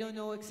 I don't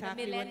know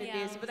exactly what it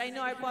is, but I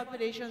know our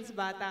population's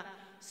bata.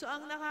 So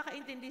ang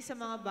nakakaintindi sa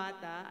mga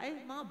bata,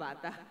 ay mga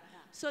bata.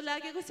 So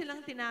lagi ko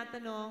silang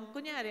tinatanong,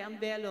 kunyari ang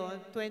Bello,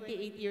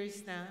 28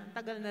 years na,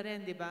 tagal na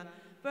rin, di ba?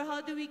 But how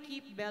do we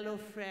keep Bello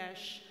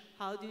fresh?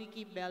 How do we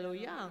keep Bello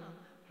young?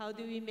 How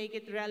do we make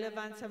it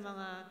relevant sa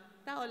mga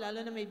tao,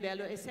 lalo na may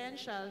Bello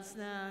essentials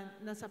na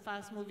nasa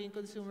fast-moving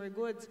consumer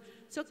goods?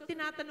 So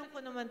tinatanong ko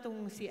naman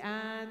tong si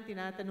Anne,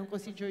 tinatanong ko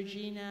si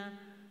Georgina,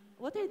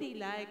 what are they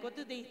like? What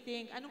do they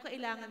think? Anong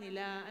kailangan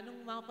nila?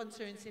 Anong mga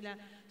concerns nila?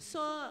 So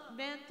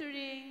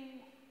mentoring,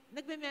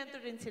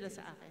 nagme-mentor rin sila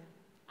sa akin.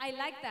 I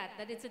like that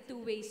it's a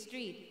two-way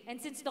street. And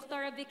since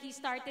Dr. Vicky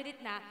started it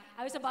na,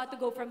 I was about to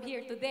go from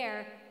here to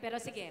there, pero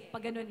sige,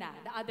 pag ganun na,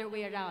 the other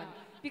way around.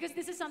 Because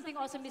this is something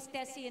also Miss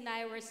Tessie and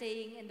I were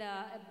saying in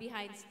the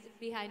behind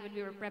when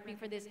we were prepping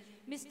for this.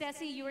 Miss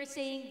Tessie, you were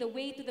saying the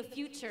way to the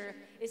future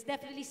is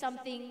definitely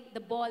something, the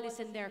ball is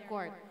in their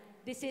court.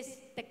 This is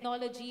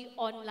technology,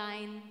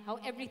 online, how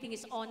everything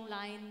is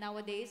online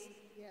nowadays.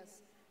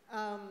 Yes.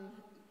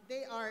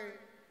 They are,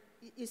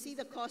 you see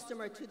the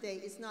customer today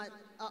is not,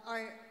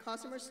 our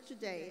customers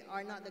today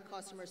are not the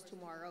customers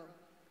tomorrow.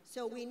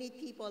 So we need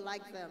people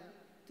like them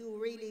to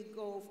really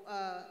go,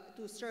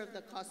 to serve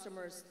the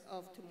customers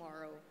of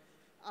tomorrow.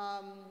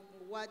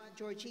 What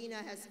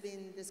Georgina has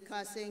been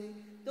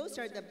discussing, those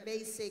are the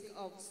basic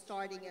of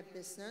starting a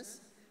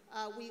business.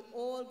 We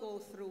all go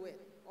through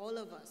it, all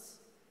of us.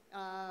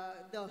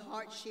 The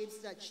hardships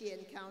that she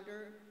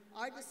encountered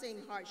are the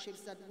same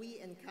hardships that we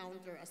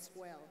encounter as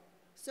well.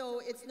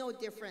 So it's no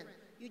different.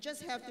 You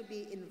just have to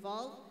be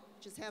involved,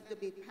 just have to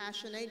be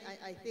passionate.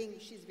 I think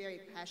she's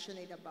very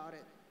passionate about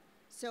it.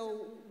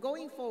 So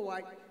going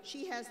forward,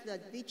 she has the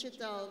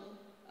digital,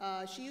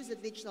 she uses a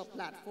digital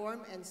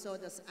platform, and so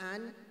does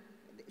Anne.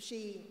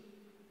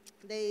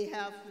 They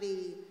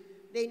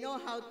know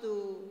how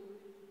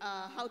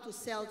to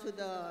sell to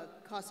the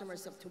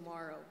customers of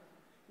tomorrow.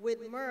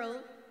 with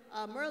Merle,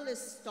 Merle is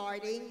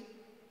starting,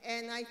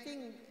 and I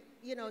think,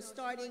 you know,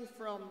 starting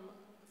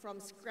from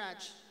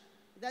scratch,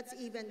 that's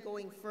even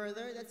going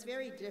further. That's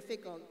very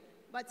difficult,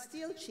 but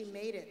still she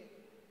made it.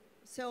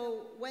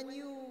 So when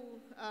you,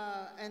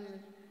 and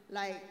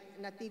like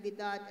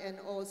Natividad and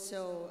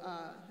also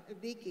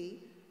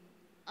Vicky,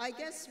 I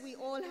guess we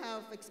all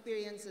have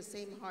experienced the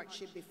same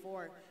hardship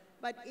before,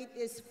 but it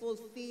is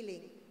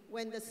fulfilling.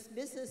 When the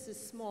business is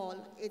small,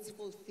 it's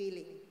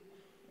fulfilling.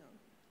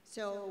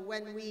 So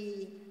when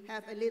we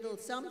have a little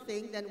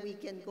something, then we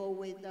can go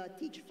with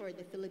Teach for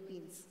the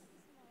Philippines.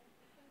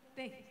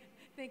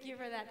 Thank you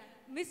for that.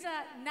 Miss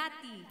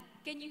Nati,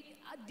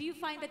 do you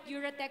find that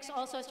Eurotex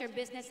also as your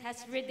business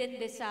has ridden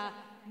this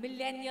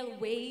millennial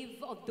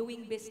wave of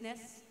doing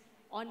business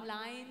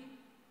online?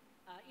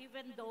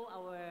 Even though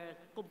our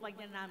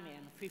kumpanya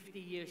namin, 50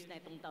 years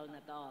na itong taon na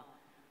to,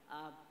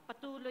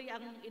 patuloy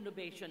ang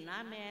innovation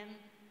namin,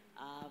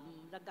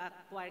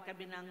 nag-acquire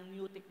kami ng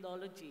new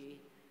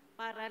technology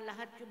para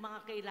lahat yung mga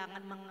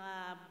kailangan mga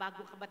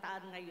bagong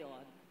kabataan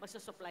ngayon,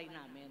 masusupply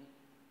namin.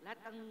 Lahat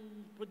ng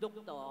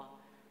produkto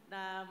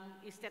na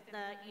instead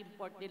na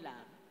import nila,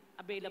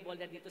 available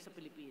na dito sa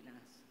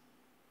Pilipinas.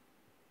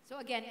 So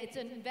again, it's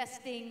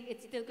investing,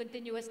 it's still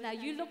continuous now.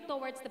 You look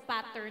towards the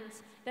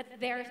patterns that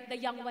the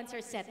young ones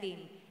are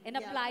setting and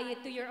apply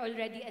it to your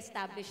already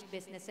established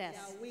businesses.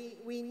 Yeah,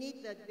 we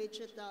need the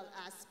digital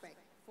aspect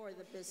for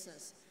the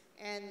business.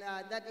 And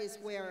that is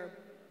where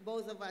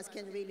both of us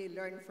can really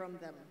learn from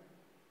them.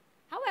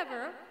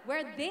 However,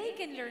 where they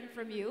can learn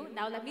from you,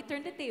 now let me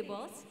turn the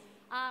tables,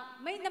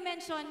 may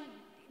na-mention,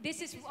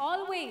 this is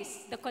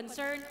always the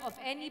concern of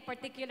any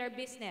particular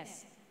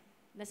business.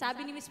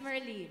 Nasabi ni Ms.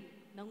 Merly,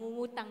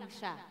 nangungutang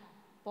siya,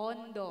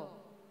 pondo.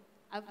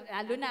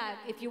 Lalo na,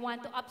 if you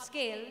want to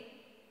upscale,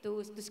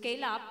 to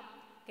scale up,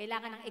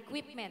 kailangan ng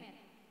equipment.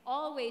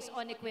 Always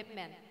on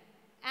equipment.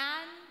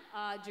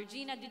 And,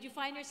 Georgina, did you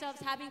find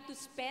yourselves having to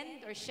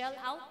spend or shell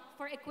out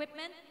for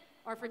equipment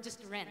or for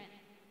just rent?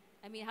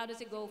 I mean, how does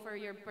it go for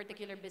your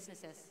particular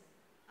businesses?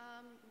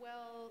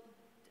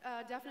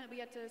 Definitely we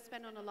had to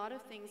spend on a lot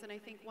of things, and I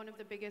think one of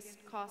the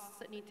biggest costs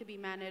that need to be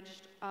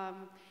managed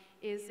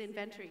is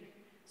inventory.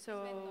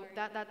 So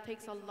that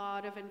takes a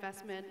lot of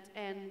investment,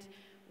 and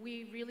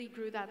we really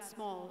grew that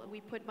small. We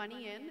put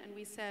money in, and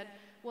we said,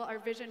 well, our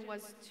vision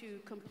was to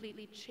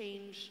completely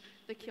change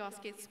the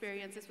kiosk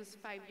experience. This was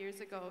 5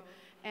 years ago,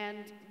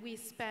 and we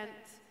spent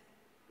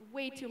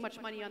way too much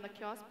money on the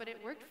kiosk, but it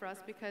worked for us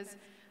because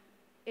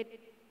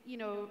it, you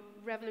know,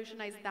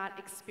 revolutionized that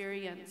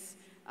experience.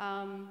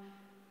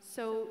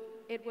 So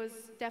it was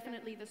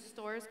definitely the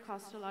stores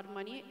cost a lot of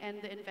money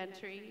and the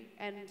inventory,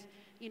 and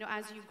you know,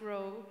 as you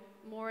grow,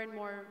 more and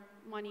more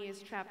money is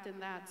trapped in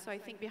that. So I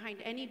think behind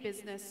any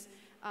business,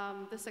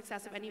 the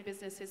success of any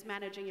business is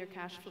managing your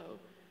cash flow.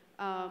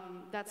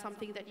 That's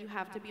something that you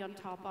have to be on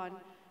top on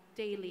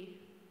daily.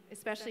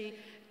 Especially,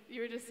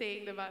 you were just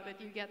saying about that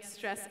you get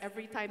stressed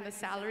every time the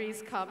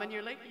salaries come, and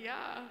you're like,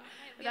 yeah,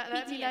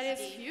 that is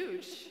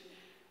huge.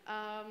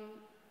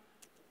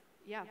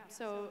 Yeah,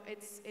 so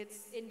it's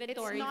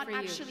inventory it's not for you.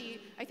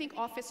 Actually, I think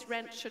office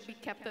rent should be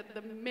kept at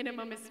the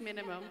minimum is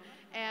minimum.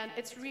 And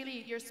it's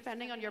really, you're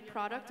spending on your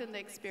product and the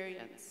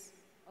experience.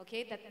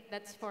 Okay,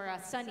 that's for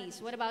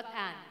Sunnies. What about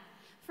Anne?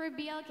 For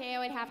BLK, I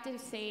would have to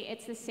say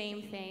it's the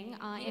same thing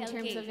in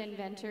terms of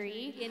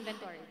inventory.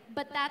 Inventory.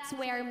 But that's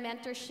where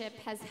mentorship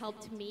has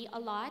helped me a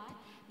lot,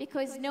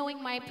 because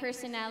knowing my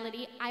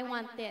personality, I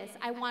want this.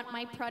 I want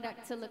my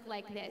product to look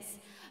like this.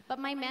 But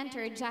my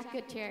mentor, Jack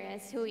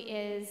Gutierrez, who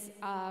is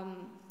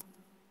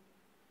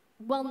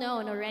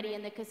well-known already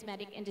in the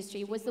cosmetic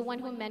industry, was the one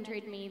who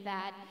mentored me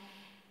that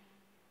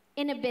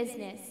in a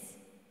business,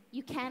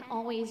 you can't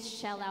always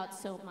shell out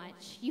so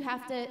much. You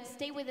have to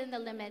stay within the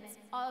limits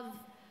of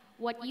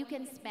what you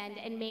can spend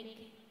and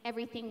make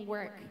everything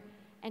work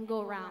and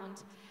go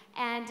around.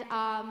 And,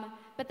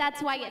 but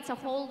that's why it's a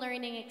whole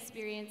learning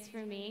experience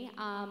for me.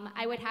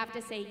 I would have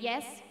to say,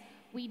 yes,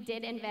 we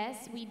did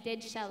invest, we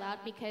did shell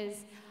out,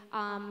 because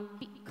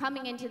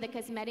coming into the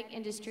cosmetic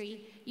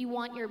industry, you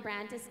want your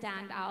brand to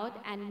stand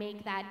out and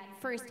make that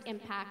first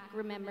impact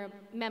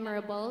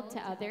memorable to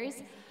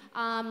others.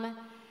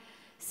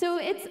 So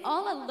it's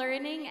all a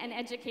learning and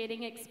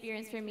educating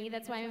experience for me.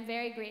 That's why I'm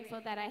very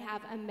grateful that I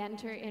have a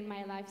mentor in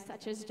my life,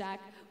 such as Jack,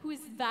 who's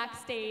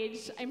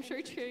backstage, I'm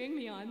sure cheering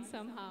me on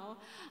somehow.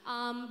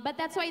 But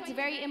that's why it's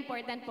very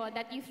important po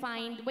that you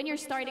find, when you're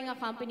starting a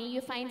company,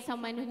 you find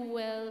someone who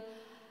will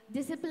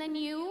discipline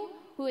you,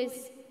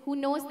 who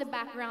knows the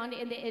background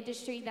in the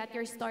industry that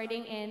you're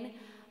starting in,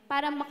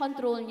 para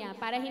makontrol niya,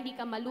 para hindi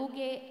ka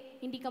malugi,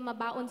 hindi ka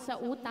mabaon sa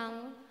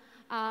utang.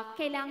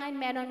 Kailangan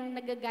meron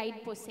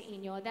nag-guide po sa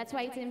inyo. That's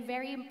why it's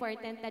very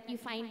important that you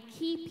find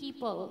key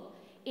people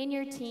in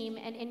your team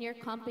and in your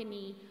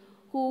company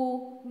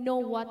who know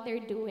what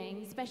they're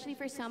doing. Especially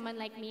for someone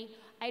like me,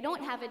 I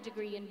don't have a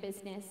degree in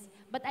business,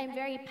 but I'm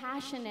very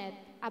passionate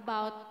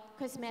about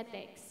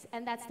cosmetics,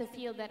 and that's the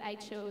field that I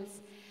chose.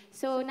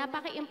 So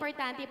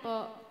napaka-importante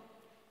po,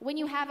 when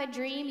you have a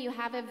dream, you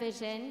have a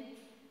vision,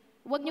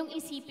 huwag niyong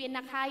isipin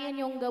na kaya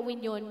niyong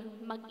gawin yun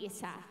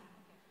mag-isa.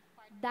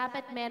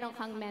 Dapat meron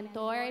kang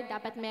mentor,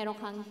 dapat meron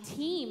kang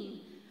team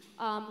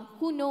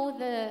who know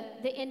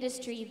the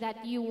industry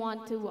that you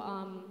want to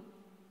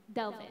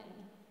delve in.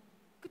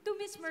 To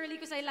Miss Merly,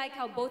 because I like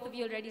how both of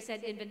you already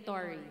said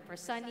inventory. For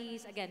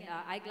Sunnies, again,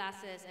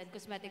 eyeglasses and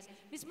cosmetics.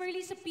 Miss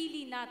Merly, sa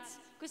Pili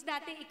Nuts, because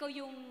dati ikaw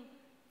yung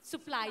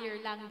supplier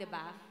lang, di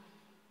ba?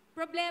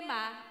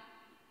 Problema,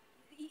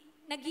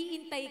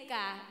 nag-iintay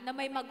ka na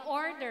may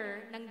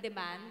mag-order ng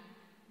demand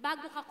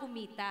bago ka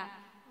kumita.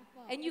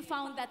 And you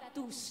found that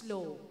too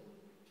slow.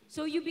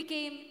 So you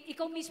became,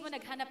 ikaw mismo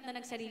naghanap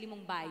na ng sarili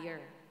mong buyer.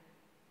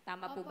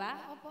 Tama po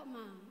ba? Opo,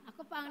 ma'am.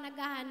 Ako pa ang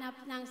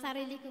naghahanap ng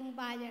sarili kong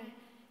buyer.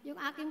 Yung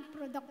aking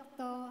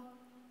produkto,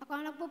 ako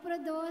ang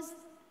nagpo-produce,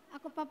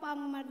 ako pa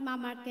ang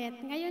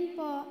magmamarket. Ngayon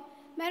po,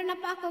 meron na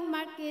pa akong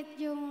market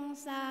yung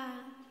sa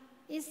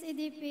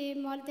SEDP,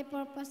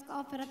 Multipurpose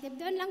Cooperative.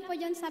 Doon lang po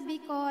yun sa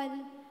Bicol.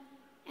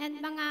 And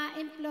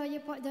mga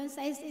employee po doon sa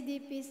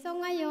SEDP. So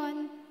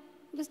ngayon,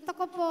 gusto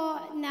ko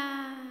po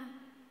na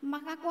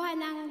makakuha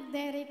ng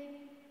direct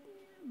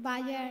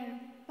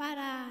buyer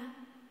para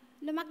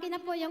lumaki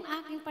na po yung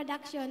aking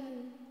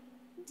production.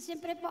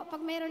 Siyempre po,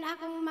 pag mayroon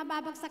akong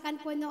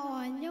mababagsakan po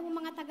noon, yung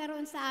mga taga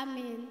roon sa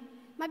amin,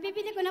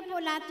 mabibili ko na po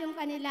lahat yung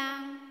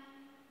kanilang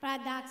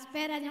products,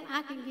 pera yung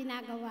aking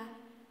ginagawa.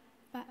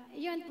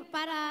 Yun po,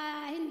 para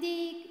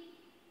hindi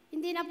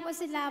na po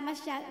sila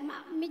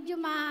medyo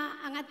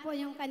maangat po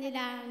yung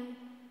kanilang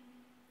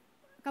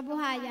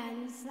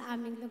kabuhayan sa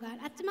aming lugar.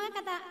 At sa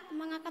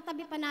mga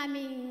katabi pa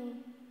naming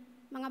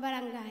mga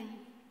barangay.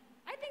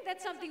 I think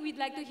that's something we'd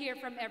like to hear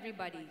from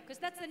everybody, because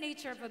that's the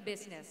nature of a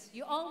business.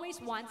 You always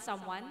want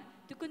someone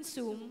to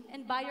consume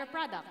and buy your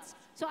products.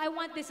 So I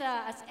want this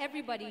as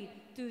everybody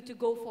to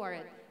go for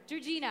it.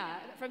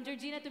 Georgina, from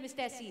Georgina to Miss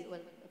Tessie, well,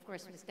 of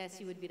course, Miss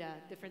Tessie would be the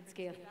different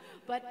scale.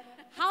 But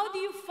how do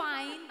you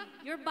find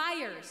your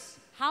buyers?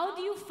 How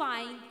do you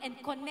find and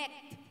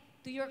connect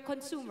to your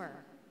consumer?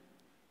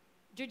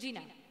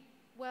 Georgina.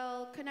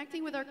 Well,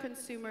 connecting with our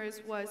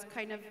consumers was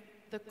kind of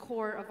the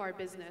core of our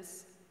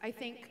business. I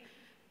think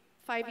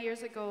 5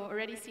 years ago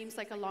already seems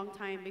like a long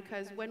time,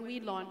 because when we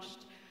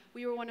launched,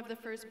 we were one of the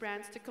first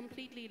brands to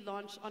completely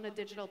launch on a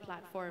digital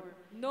platform.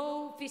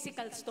 No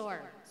physical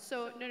store.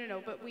 So,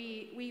 no, but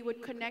we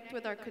would connect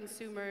with our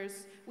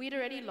consumers. We'd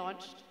already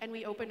launched and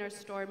we opened our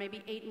store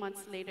maybe 8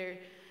 months later.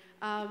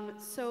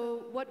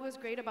 So what was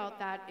great about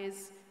that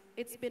is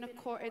it's been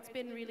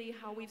really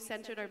how we've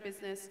centered our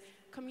business,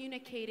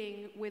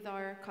 communicating with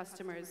our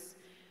customers.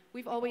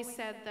 We've always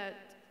said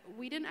that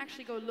we didn't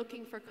actually go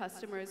looking for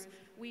customers.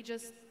 We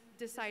just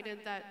decided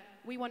that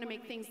we want to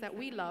make things that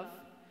we love,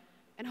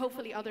 and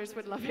hopefully others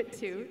would love it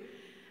too.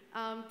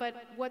 But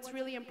what's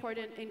really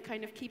important in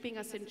kind of keeping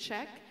us in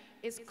check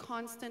is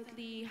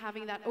constantly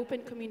having that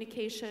open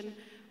communication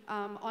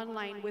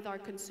online with our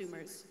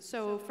consumers.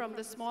 So from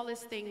the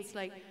smallest things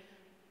like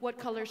what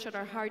color should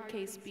our hard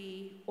case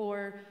be,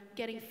 or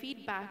getting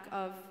feedback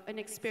of an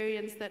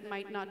experience that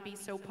might not be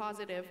so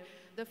positive,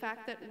 the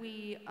fact that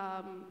we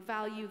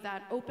value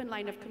that open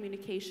line of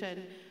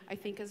communication, I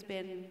think, has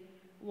been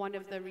one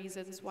of the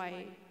reasons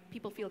why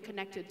people feel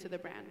connected to the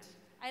brand.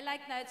 I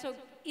like that. So,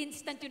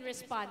 instant yung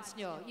response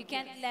nyo. You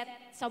can't let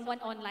someone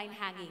online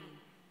hanging.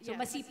 So,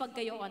 Yes. masipag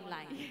kayo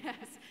online.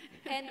 Yes.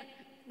 And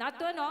not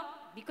to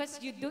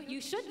because you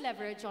should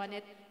leverage on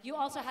it, you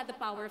also had the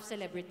power of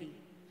celebrity.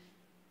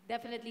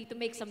 Definitely to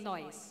make some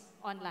noise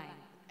online.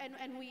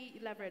 And we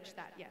leverage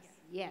that, yes.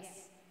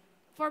 Yes.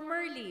 For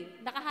Merly,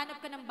 nakahanap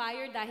ka ng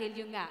buyer dahil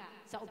yung nga,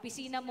 sa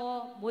opisina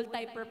mo,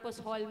 multi-purpose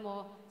hall mo,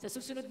 sa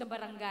susunod na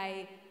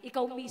barangay,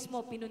 ikaw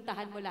mismo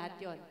pinuntahan mo lahat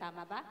yon.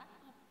 Tama ba?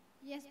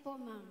 Yes po,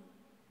 ma'am.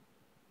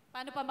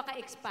 Paano pa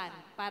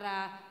maka-expand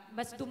para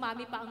mas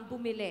dumami pa ang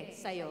bumili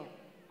sa'yo?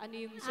 Ano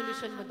yung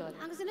solusyon mo doon?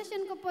 Ang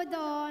solusyon ko po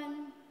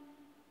doon,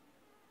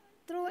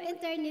 through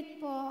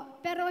internet po.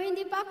 Pero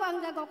hindi pa ako ang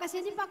gagaw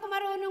kasi hindi pa ako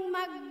marunong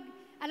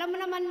alam mo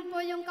naman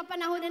po yung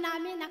kapanahonan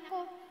namin,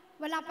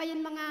 wala pa yung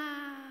mga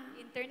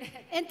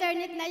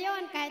internet na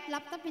yon, kahit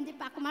laptop hindi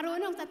pa ako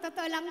marunong. Sa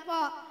totoo lang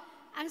po,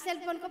 ang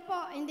cellphone ko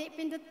po, hindi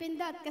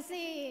pindot-pindot kasi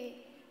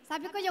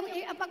sabi ko yung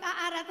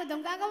pag-aaral ko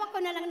doon, gagawa ko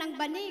na lang ng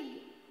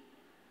banig.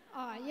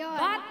 Oh, yun.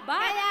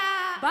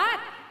 But,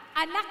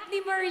 anak ni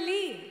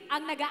Merly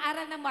ang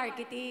nag-aaral ng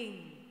marketing.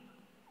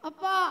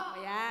 Opo.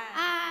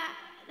 Ayan.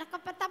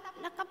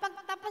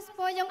 Nakapagtapos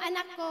po yung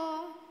anak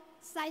ko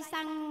sa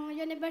isang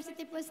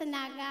university po sa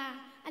Naga.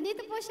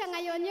 Andito po siya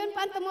ngayon. Yun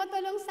po ang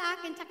tumutulong sa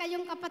akin, tsaka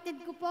yung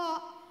kapatid ko po.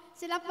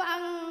 Sila po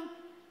ang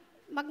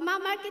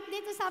magmamarket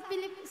dito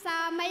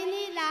sa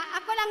Maynila.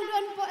 Ako lang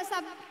doon po sa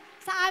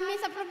amin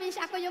sa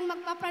probinsya. Ako yung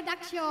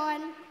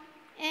magpa-production.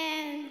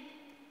 And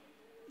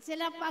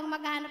sila po ang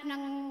maghanap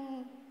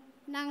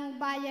ng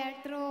buyer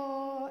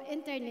through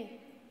internet.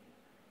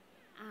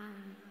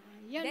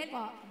 Yun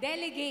po.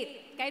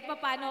 Delegate. Kahit pa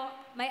paano,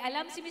 may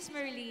alam si Miss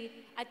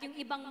Merly at yung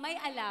ibang may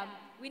alam,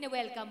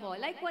 wini-welcome mo.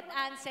 Like what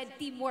Anne said,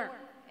 teamwork.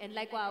 And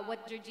like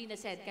what Georgina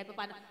said, kahit pa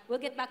paano,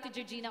 we'll get back to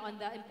Georgina on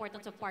the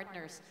importance of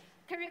partners.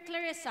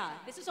 Clarissa,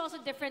 this is also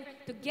different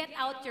to get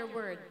out your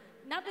word.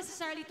 Not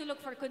necessarily to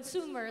look for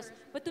consumers,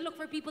 but to look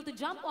for people to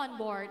jump on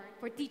board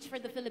for Teach for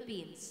the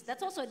Philippines.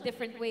 That's also a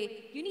different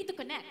way. You need to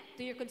connect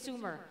to your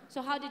consumer.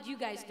 So how did you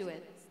guys do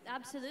it?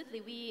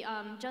 Absolutely. We,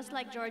 just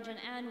like George and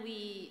Anne,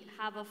 we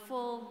have a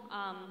full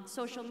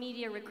social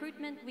media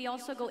recruitment. We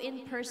also go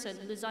in person,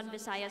 Luzon,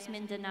 Visayas,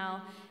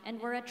 Mindanao, and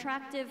we're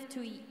attractive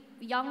to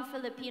young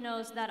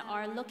Filipinos that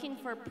are looking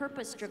for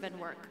purpose-driven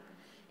work.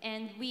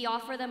 And we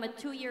offer them a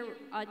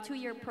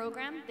two-year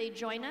program. They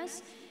join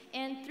us.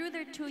 And through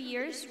their 2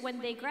 years,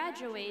 when they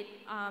graduate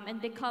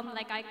and become,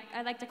 like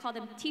I like to call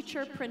them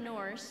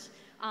teacherpreneurs,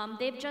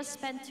 they've just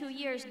spent 2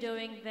 years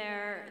doing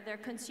their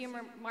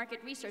consumer market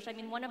research. I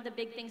mean, one of the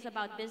big things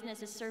about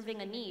business is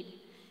serving a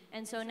need.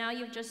 And so now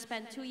you've just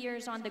spent 2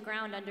 years on the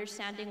ground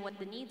understanding what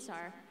the needs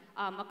are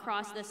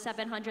across the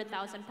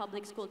 700,000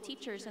 public school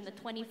teachers and the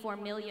 24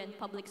 million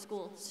public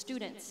school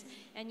students.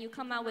 And you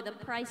come out with a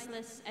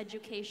priceless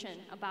education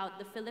about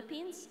the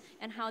Philippines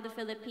and how the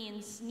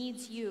Philippines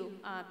needs you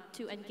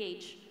to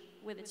engage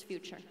with its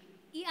future.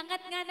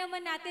 Iangat nga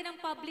naman natin ang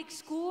public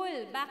school.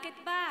 Bakit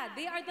ba?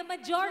 They are the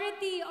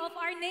majority of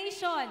our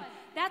nation.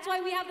 That's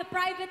why we have the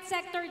private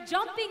sector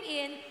jumping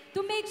in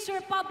to make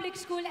sure public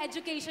school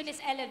education is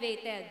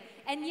elevated.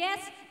 And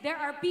yes, there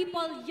are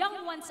people,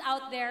 young ones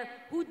out there,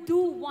 who do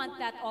want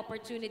that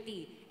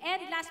opportunity.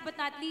 And last but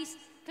not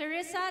least,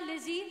 Clarissa,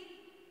 Lizzie,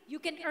 you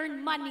can earn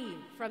money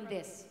from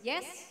this.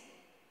 Yes?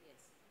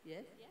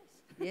 Yes?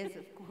 Yes,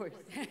 of course.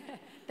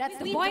 That's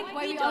the point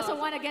why we also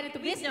want to get into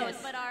business.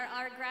 We don't, but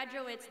our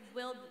graduates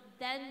will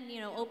then,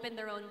 open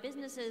their own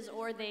businesses,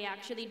 or they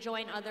actually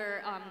join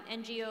other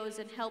NGOs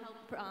and help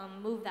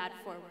move that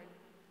forward.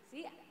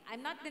 See,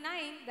 I'm not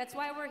denying. That's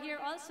why we're here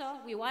also.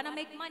 We want to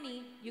make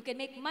money. You can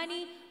make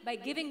money by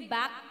giving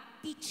back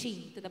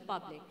teaching to the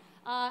public.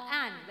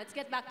 Anne, let's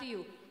get back to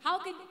you.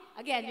 How can,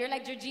 again, you're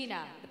like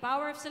Georgina, the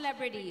power of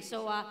celebrity.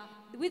 So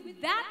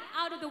with that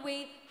out of the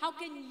way, how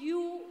can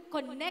you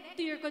connect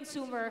to your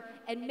consumer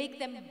and make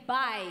them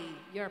buy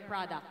your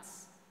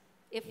products?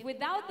 If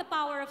without the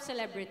power of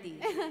celebrity.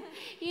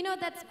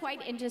 That's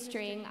quite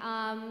interesting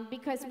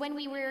because when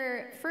we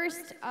were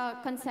first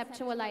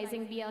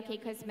conceptualizing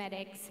BLK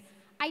Cosmetics,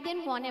 I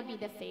didn't want to be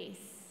the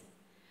face.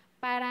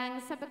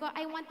 Parang sabi ko,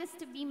 I want this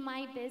to be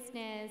my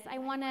business. I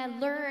want to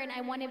learn.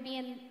 I want to be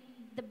in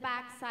the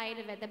back side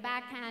of it, the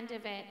backhand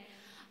of it.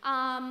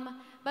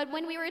 But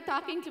when we were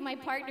talking to my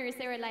partners,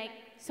 they were like,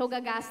 so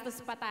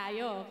gagastos pa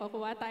tayo.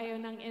 Kukuha tayo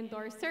ng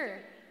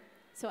endorser.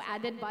 So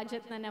added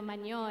budget na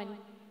naman yon.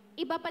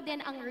 Iba pa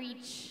din ang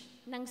reach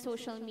ng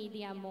social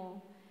media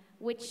mo,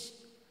 which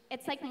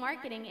it's like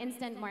marketing,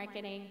 instant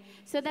marketing.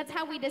 So that's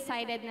how we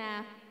decided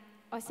na,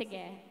 o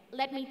sige,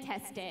 let me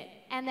test it.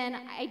 And then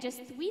I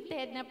just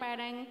tweeted na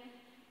parang,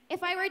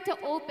 if I were to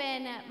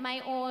open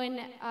my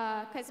own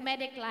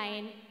cosmetic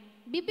line,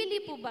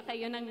 bibili po ba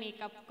kayo ng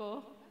makeup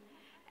ko?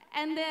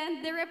 And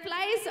then the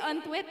replies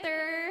on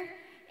Twitter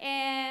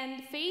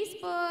and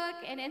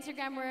Facebook and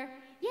Instagram were,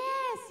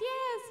 yes,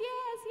 yes,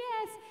 yes,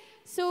 yes.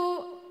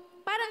 So,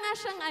 para nga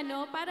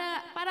siyang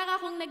para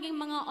akong naging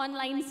mga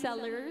online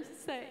sellers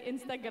sa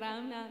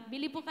Instagram na,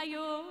 bili po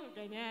kayo,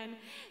 ganyan.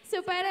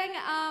 So parang,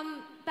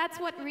 that's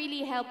what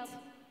really helped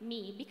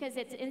me because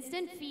it's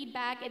instant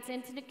feedback, it's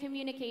instant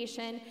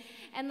communication,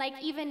 and like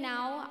even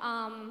now,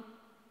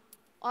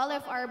 all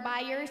of our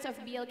buyers of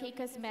BLK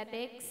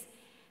Cosmetics,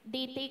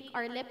 they take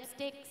our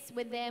lipsticks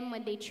with them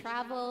when they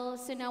travel.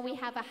 So now we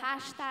have a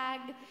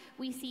hashtag.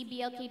 We see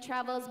BLK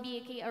Travels,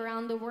 BLK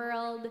Around the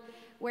World,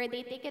 where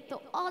they take it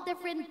to all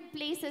different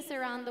places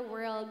around the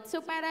world. So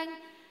parang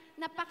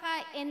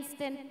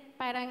napaka-instant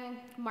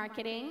parang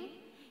marketing,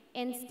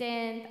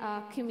 instant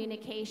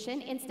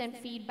communication, instant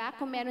feedback.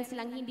 Kung meron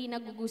silang hindi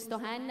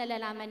nagugustuhan,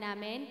 nalalaman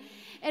namin.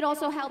 It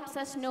also helps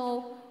us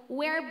know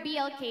where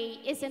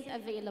BLK isn't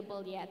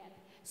available yet.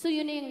 So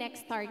yun na yung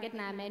next target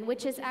namin,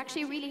 which is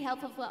actually really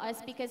helpful for us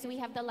because we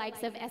have the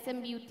likes of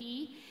SM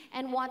Beauty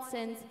and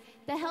Watson's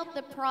to help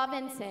the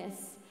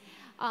provinces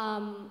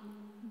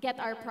get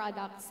our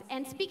products.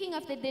 And speaking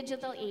of the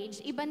digital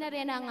age, iba na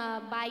rin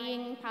ang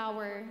buying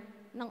power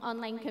ng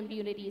online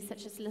communities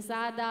such as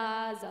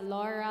Lazada,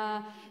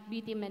 Zalora,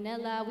 Beauty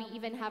Manila. We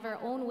even have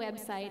our own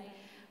website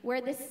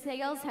where the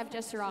sales have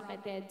just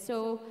rocketed.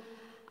 So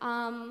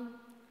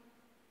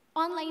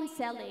online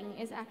selling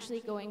is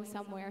actually going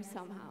somewhere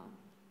somehow.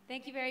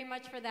 Thank you very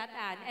much for that,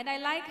 Anne. And I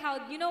like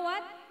how, you know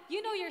what?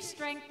 You know your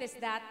strength is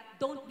that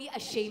don't be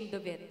ashamed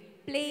of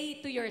it. Play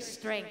to your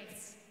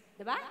strengths.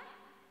 Diba?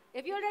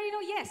 If you already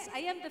know, yes, I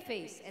am the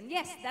face. And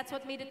yes, that's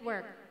what made it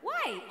work.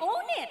 Why?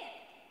 Own it.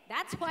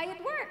 That's why it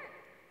worked.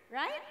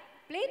 Right?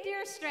 Play to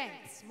your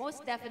strengths,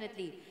 most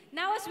definitely.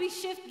 Now as we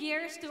shift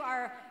gears to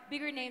our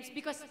bigger names,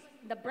 because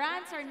the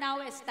brands are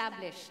now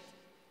established,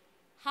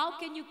 how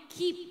can you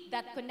keep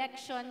that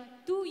connection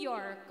to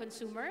your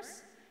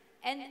consumers?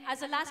 And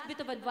as a last bit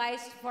of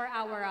advice for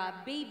our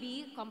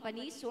baby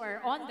companies who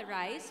are on the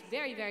rise,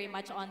 very, very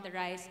much on the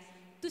rise,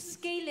 to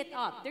scale it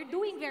up. They're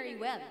doing very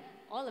well,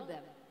 all of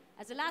them.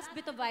 As a last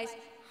bit of advice,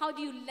 how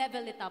do you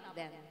level it up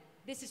then?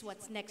 this is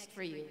what's next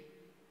for you,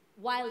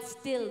 while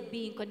still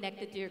being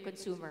connected to your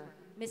consumer?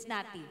 Miss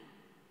Nati.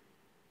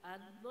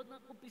 Noon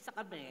nag-umpisa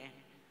kami,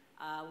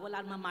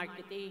 wala namang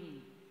marketing.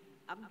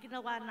 Ang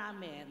ginawa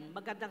namin,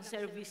 magandang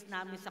service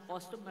namin sa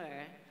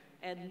customer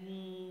and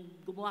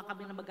gumawa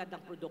kami ng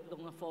magandang produkto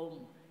ng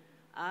foam.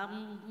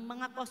 Ang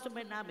mga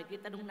customer namin,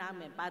 titanong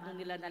namin paano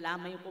nila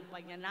nalaman yung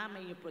kumpanya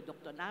namin, yung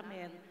produkto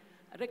namin.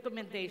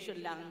 Recommendation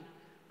lang,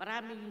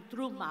 maraming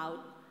true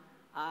mouth,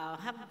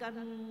 hanggang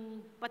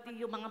pati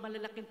yung mga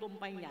malalaking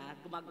kumpanya,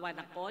 gumagawa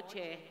ng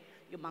kotse,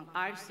 yung mga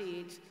car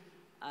seats,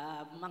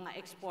 mga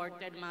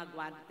exported, mga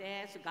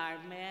guantes,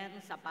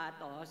 garments,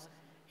 sapatos,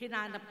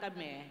 hinanap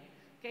kami.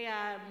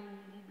 Kaya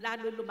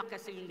lalo lumaki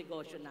yung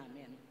negosyo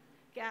namin.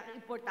 Kaya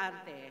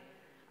importante,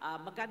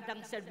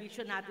 magandang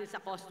serbisyo natin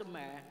sa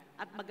customer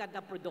at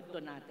magandang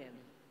produkto natin.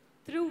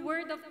 Through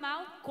word of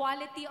mouth,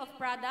 quality of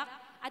product,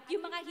 at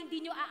yung mga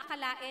hindi nyo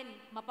aakalain,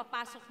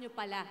 mapapasok nyo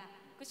pala.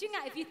 Kasi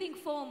nga, if you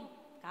think foam,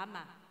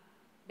 kama,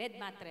 bed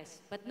mattress.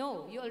 But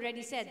no, you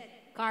already said,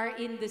 car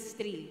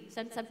industry.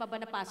 San pa ba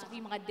napasok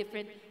yung mga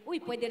different, uy,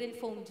 pwede rin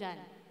foam dyan.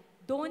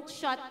 Don't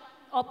shut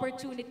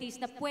opportunities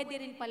na pwede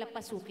rin pala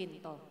pasukin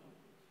to.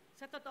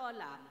 Sa totoo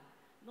lang,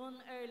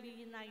 noong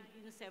early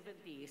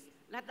 1970s,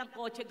 lahat ng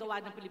kotse gawa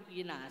ng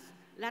Pilipinas,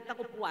 lahat ng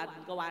upuan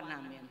gawa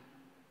namin.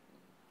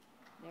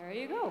 There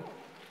you go.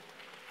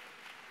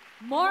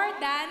 More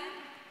than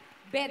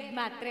bed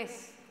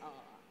mattress.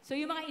 So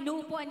yung mga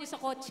inuupuan nyo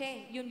sa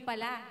kotse, yun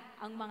pala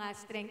ang mga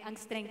strength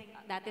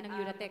dati ng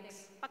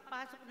Uratex.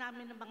 Pagpasok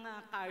namin ng mga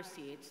car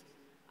seats,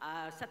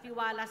 sa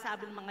tiwala sa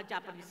amin mga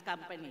Japanese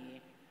company,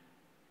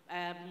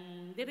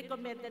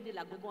 nirecommenda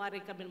nila, gumawa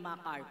rin kami ng mga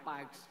car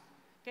parts.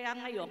 Kaya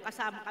ngayon,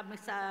 kasama kami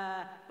sa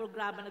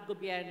programa ng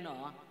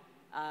gobyerno,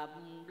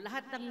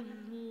 lahat ng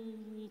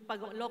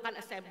local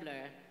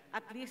assembler,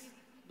 at least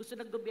gusto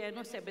ng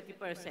gobyerno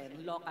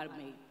 70% local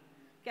made.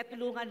 Kaya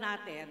tulungan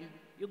natin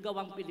yung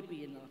gawang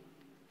Pilipino.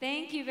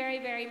 Thank you very,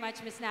 very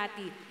much, Miss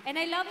Nati. And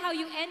I love how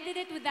you ended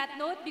it with that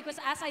note because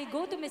as I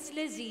go to Miss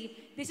Lizzie,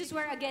 this is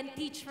where, again,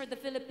 Teach for the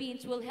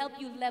Philippines will help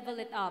you level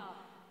it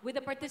up with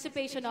the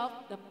participation of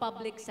the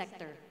public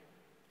sector.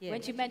 Yes.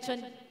 When she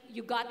mentioned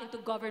you got into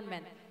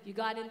government, you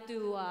got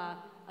into,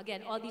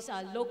 again, all these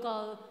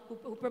local,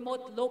 who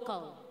promote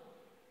local.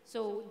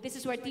 So this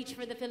is where Teach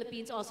for the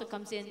Philippines also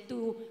comes in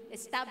to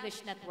establish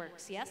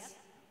networks, yes?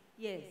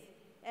 Yes.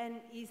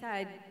 And Isa,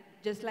 I'd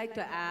just like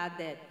to add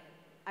that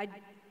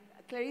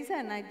Clarissa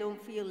and I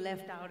don't feel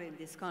left out in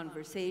this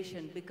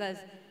conversation because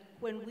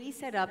when we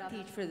set up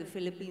Teach for the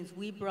Philippines,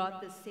 we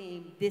brought the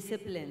same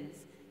disciplines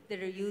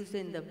that are used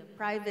in the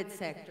private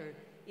sector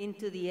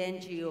into the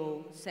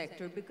NGO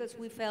sector because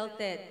we felt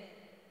that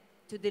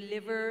to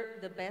deliver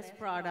the best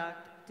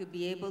product, to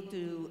be able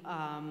to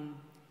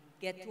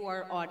get to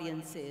our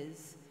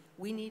audiences,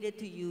 we needed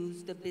to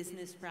use the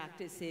business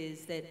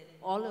practices that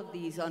all of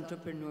these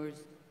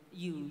entrepreneurs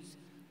use.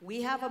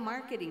 We have a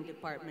marketing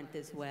department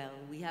as well.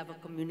 We have a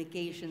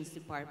communications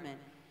department.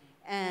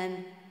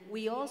 And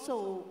we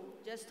also,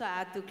 just to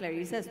add to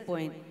Clarissa's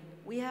point,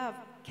 we have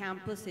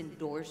campus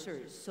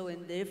endorsers. So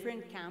in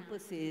different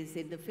campuses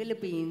in the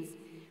Philippines,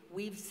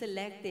 we've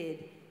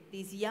selected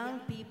these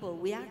young people.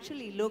 We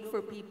actually look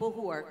for people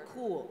who are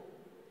cool,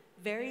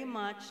 very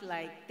much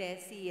like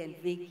Tessie and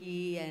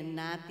Vicky and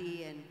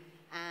Nati and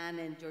Anne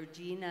and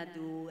Georgina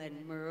do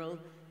and Merle,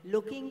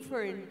 looking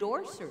for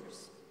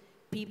endorsers,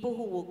 people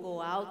who will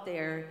go out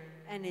there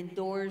and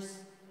endorse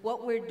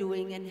what we're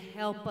doing and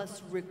help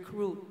us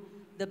recruit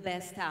the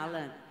best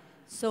talent.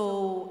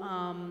 So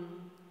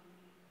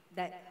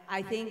that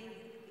I think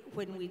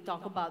when we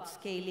talk about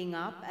scaling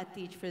up at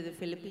Teach for the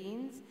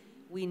Philippines,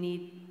 we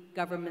need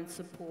government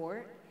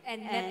support.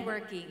 And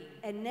networking.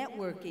 And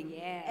networking.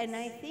 Yes. And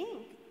I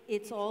think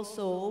it's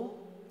also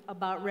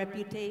about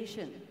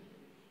reputation.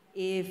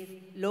 If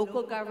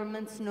local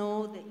governments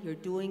know that you're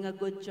doing a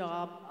good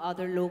job,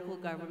 other local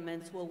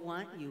governments will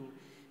want you.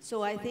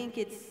 So I think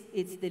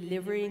it's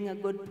delivering a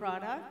good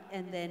product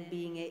and then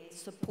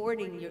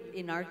supporting,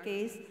 in our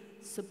case,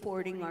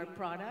 supporting our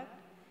product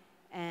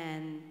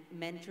and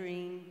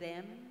mentoring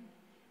them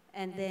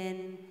and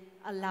then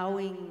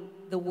allowing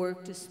the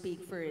work to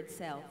speak for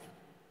itself.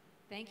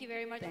 Thank you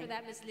very much for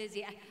that, Ms.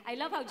 Lizzie. I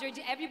love how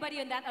Georgie,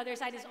 everybody on that other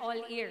side is all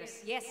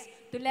ears. Yes,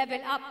 to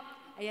level up.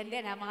 Ayan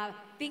din ha, mga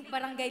think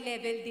barangay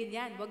level din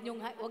yan. Huwag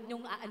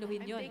niyong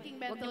aanuhin yun.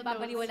 Huwag niyong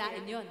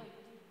babaliwalain yun.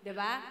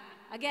 Diba?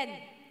 Again,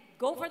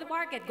 go for the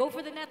market, go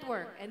for the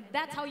network. And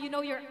that's how you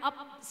know you're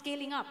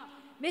scaling up.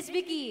 Miss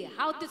Vicky,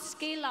 how to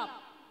scale up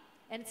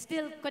and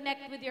still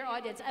connect with your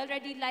audience. I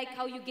already like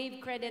how you gave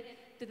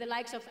credit to the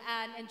likes of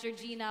Anne and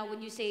Georgina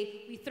when you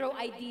say we throw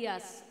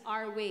ideas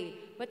our way.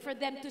 But for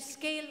them to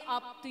scale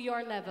up to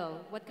your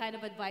level, what kind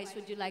of advice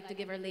would you like to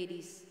give our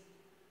ladies?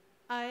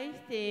 I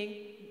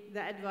think the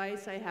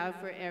advice I have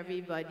for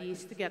everybody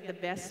is to get the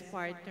best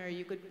partner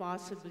you could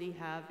possibly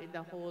have in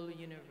the whole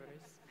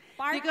universe.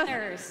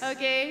 Partners. Because,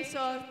 okay, so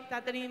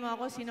tatanungin mo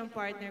ako, sinong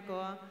partner ko?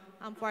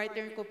 Ang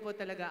partner ko po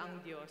talaga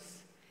ang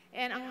Diyos.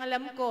 And ang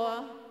alam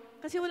ko,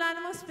 kasi wala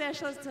namang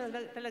special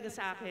talaga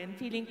sa akin.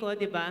 Feeling ko,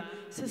 di ba?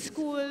 Sa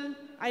school,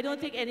 I don't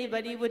think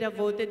anybody would have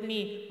voted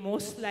me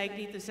most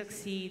likely to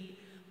succeed.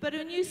 But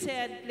when you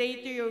said,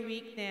 play to your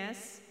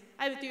weakness,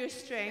 to your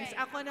strengths,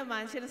 ako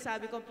naman,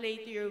 sinasabi ko,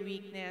 play to your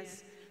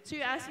weakness. So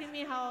you're asking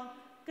me how,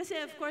 kasi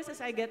of course,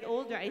 as I get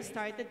older, I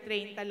started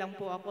 30 lang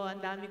po ako, ang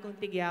dami kong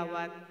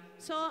tigyawat.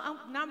 So,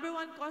 ang number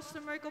one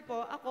customer ko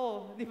po,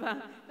 ako, di ba?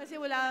 Kasi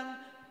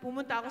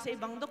pumunta ako sa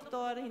ibang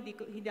doktor, hindi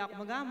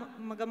ako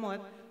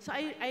magamot. So,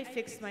 I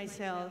fixed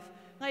myself.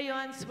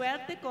 Ngayon,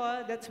 swerte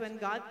ko, that's when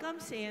God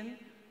comes in.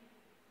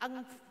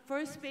 Ang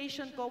first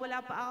patient ko,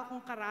 wala pa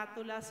akong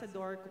karatula sa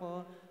door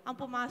ko. Ang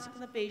pumasok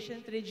na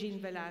patient, Regine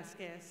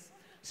Velasquez.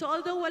 So,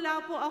 although wala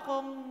po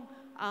akong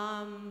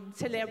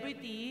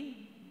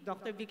celebrity,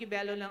 Dr. Vicky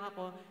Bello lang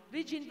ako,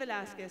 Regine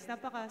Velasquez,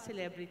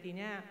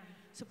 napaka-celebrity niya.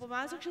 So,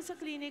 pumasok siya sa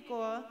klinik ko,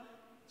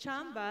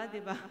 chamba,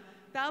 di ba?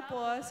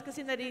 Tapos,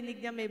 kasi narinig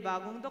niya may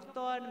bagong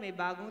doktor, may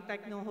bagong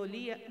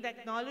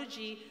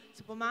technology.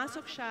 So,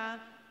 pumasok siya,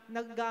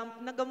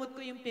 nagamot ko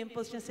yung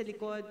pimples niya sa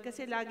likod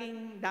kasi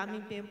laging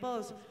daming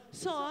pimples.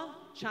 So,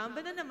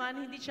 chamba na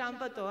naman, hindi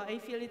chamba to, I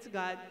feel it's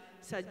God.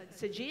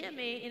 Sa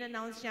GMA,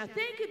 in-announce niya,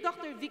 thank you,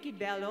 Dr. Vicky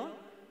Bello,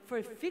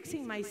 for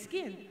fixing my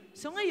skin.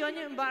 So ngayon,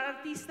 yung bar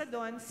artista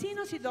doon,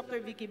 sino si Dr.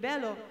 Vicky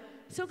Bello?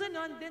 So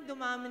ganon din,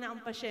 dumami na ang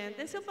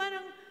pasyente. So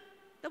parang,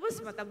 tapos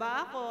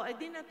mataba ako,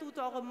 di natuto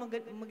ako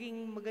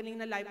maging magaling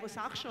na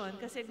liposuction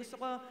kasi gusto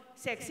ko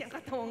sexy ang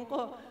katawan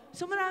ko.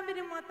 So marami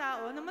rin mga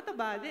tao na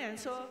mataba din.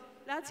 So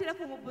lahat sila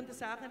pumupunta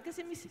sa akin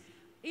kasi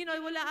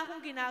wala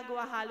akong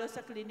ginagawa halos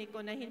sa klinik ko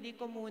na hindi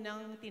ko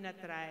munang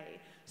tinatry.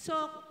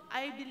 So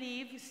I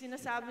believe,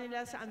 sinasabi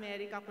nila sa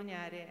Amerika,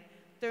 kunyari,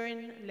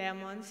 turn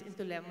lemons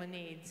into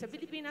lemonade. Sa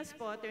Pilipinas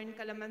po, turn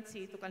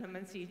calamansi to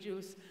calamansi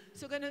juice.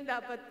 So ganun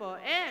dapat po.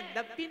 And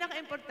the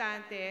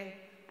pinaka-importante,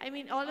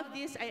 all of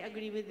this, I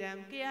agree with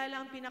them. Kaya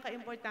lang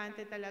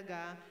pinaka-importante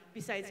talaga,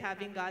 besides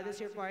having God as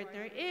your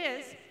partner,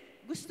 is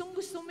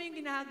gustong-gusto mo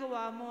yung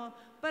ginagawa mo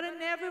para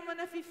never mo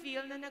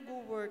na-feel na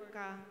nag-work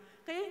ka.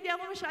 Kaya hindi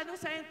ako masyadong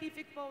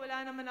scientific po,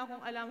 wala naman akong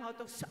alam how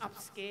to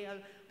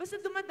upscale. Basta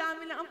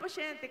dumadami lang ang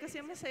pasyente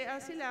kasi masaya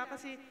sila,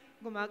 kasi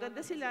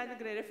gumaganda sila,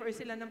 nagre-refer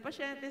sila ng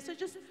pasyente. So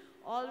just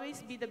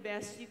always be the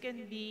best you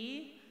can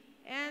be.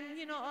 And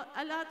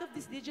a lot of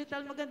this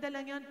digital, maganda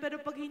lang yun,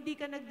 pero pag hindi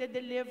ka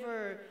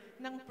nagde-deliver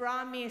ng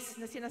promise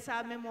na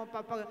sinasabi mo,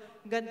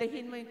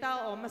 papagandahin mo yung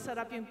tao,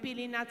 masarap yung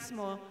pili nuts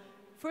mo,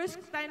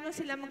 first time na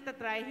sila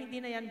magta-try,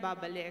 hindi na yan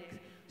babalik.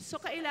 So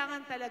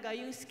kailangan talaga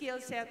yung skill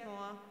set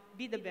mo,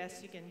 be the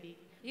best you can be.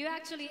 You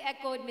actually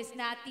echoed Ms.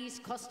 Nati's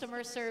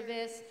customer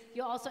service.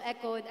 You also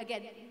echoed,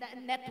 again,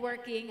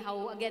 networking,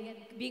 how, again,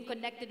 being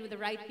connected with the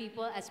right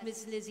people, as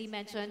Ms. Lizzie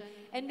mentioned.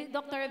 And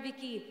Dr.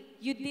 Vicky,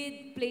 you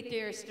did play to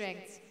your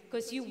strengths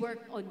because you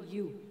worked on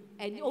you.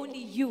 And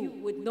only you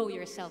would know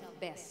yourself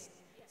best.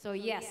 So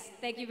yes,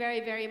 thank you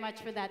very, very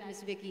much for that,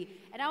 Ms. Vicky.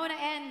 And I want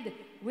to end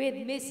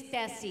with Ms.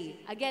 Tessie.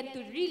 Again,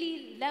 to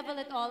really level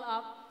it all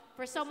up,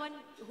 for someone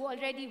who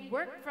already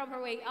worked from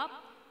her way up,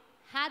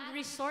 had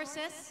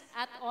resources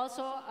at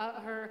also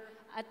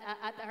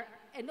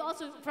and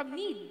also from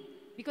need,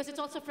 because it's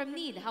also from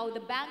need, how the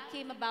bank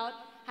came about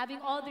having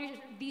all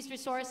these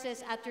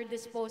resources at your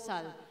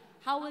disposal.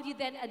 How will you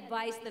then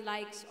advise the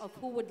likes of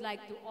who would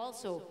like to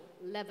also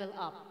level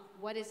up?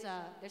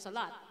 There's a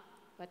lot,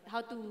 but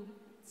how to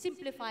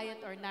simplify it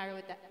or narrow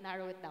it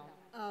down?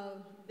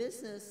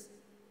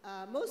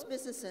 Most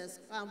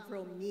businesses come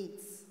from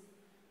needs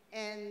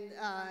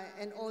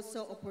and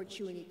also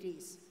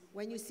opportunities.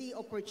 When you see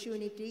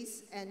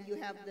opportunities and you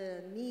have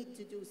the need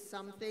to do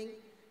something,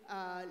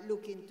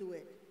 look into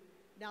it.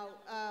 Now,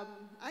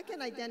 I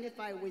can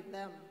identify with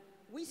them.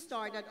 We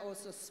started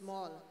also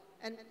small,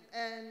 and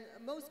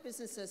most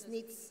businesses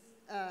they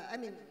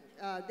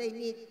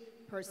need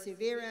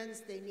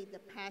perseverance, they need the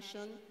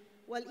passion.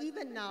 Well,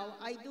 even now,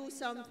 I do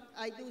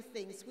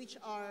things which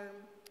are,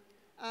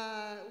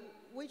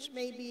 which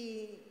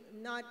maybe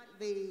not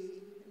the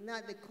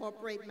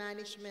corporate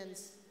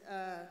management's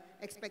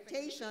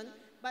expectation,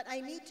 but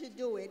I need to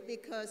do it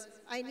because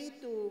I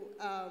need to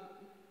have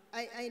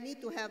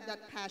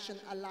that passion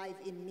alive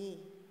in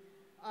me.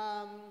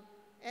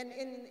 And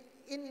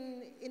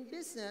in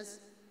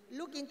business,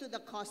 look into the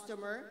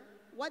customer,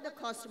 what the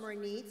customer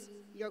needs,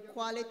 your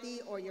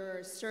quality or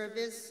your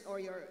service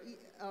or your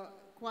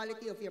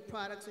quality of your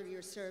products or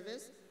your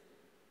service.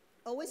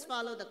 Always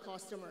follow the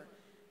customer.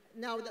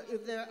 Now,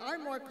 if there are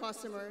more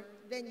customers,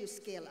 then you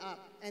scale up,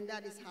 and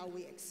that is how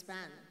we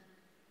expand.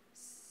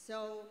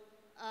 So.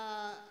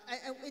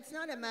 It's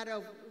not a matter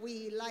of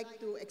we like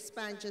to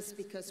expand just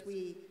because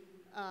we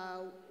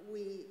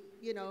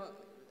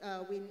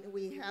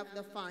have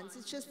the funds.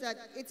 It's just that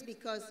it's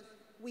because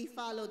we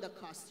follow the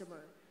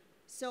customer.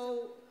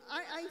 So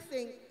I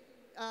think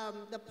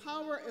the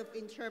power of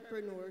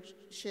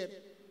entrepreneurship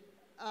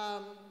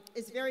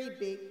is very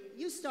big.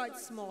 You start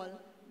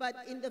small,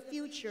 but in the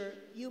future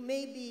you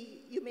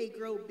may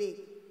grow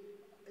big.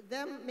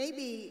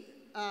 Maybe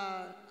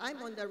I'm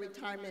on the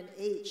retirement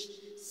age,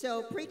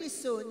 so pretty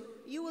soon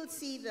you will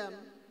see them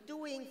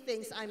doing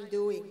things I'm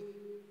doing.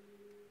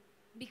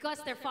 Because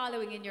they're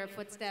following in your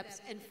footsteps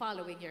and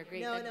following your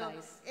great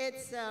advice. No,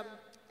 it's,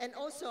 and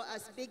also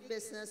as big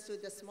business to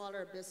the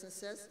smaller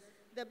businesses,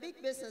 the big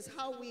business,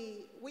 how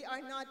we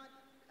are not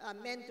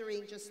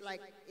mentoring just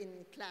like in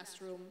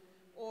classroom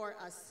or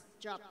as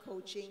job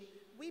coaching.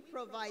 We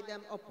provide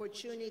them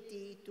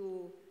opportunity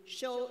to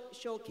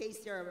showcase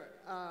their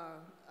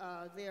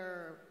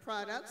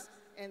products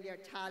and their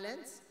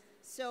talents.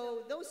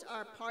 So those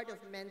are part of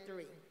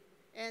mentoring.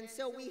 And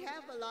so we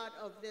have a lot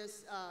of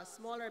these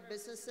smaller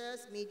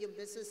businesses, medium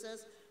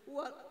businesses, who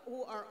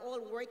are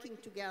all working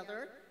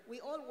together. We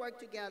all work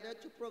together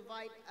to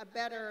provide a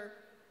better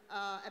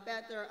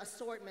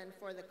assortment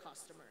for the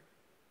customer.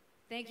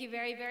 Thank you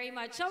very, very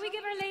much. Shall we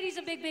give our ladies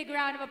a big, big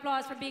round of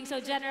applause for being so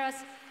generous?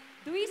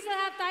 Do we still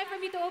have time for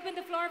me to open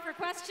the floor for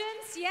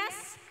questions?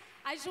 Yes?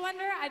 I just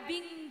wonder, I've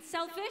been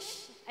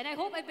selfish, and I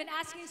hope I've been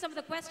asking some of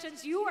the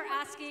questions you are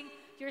asking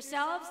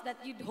yourselves that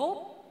you'd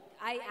hope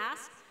I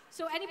asked.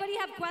 So anybody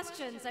have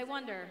questions, I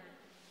wonder?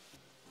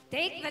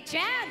 Take the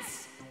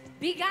chance!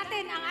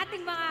 Bigatin ang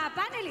ating mga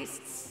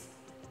panelists.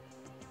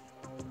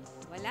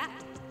 Wala?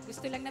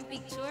 Gusto lang ng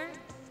picture?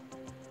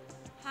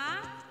 Huh?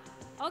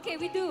 Okay,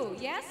 we do.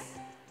 Yes?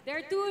 There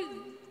are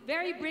two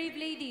very brave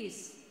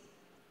ladies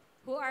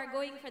who are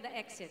going for the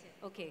exit.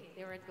 Okay,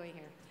 they weren't going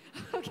here.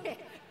 Okay.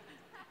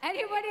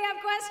 Anybody have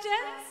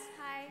questions?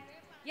 Hi.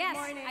 Yes,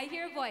 Good morning. I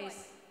hear a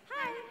voice.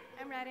 Hi.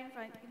 I'm right in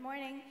front. Good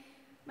morning.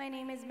 My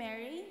name is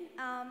Mary.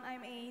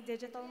 I'm a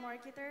digital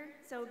marketer.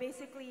 So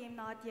basically, I'm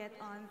not yet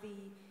on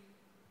the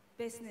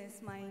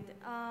business mind.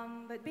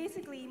 But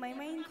basically, my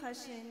main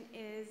question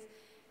is,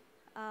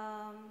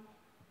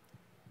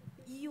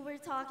 you were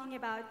talking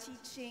about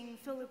teaching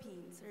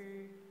Philippines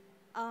or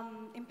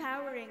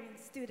empowering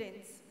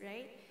students,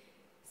 right?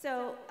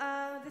 So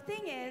the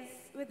thing is,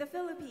 with the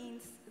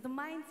Philippines, the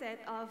mindset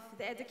of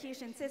the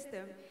education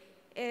system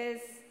is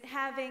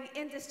having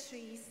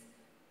industries,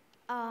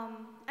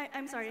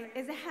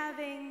 is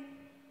having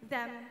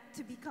them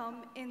to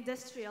become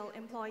industrial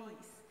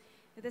employees.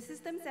 The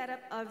system setup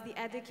of the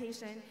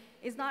education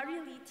is not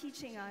really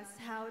teaching us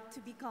how to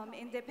become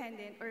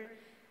independent or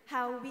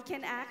how we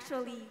can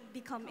actually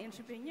become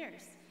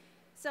entrepreneurs.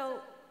 So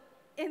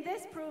in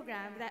this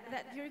program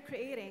that you're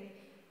creating,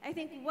 I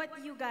think what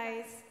you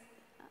guys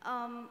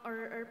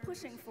are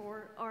pushing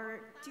for are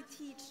to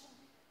teach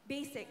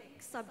basic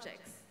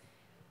subjects.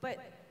 But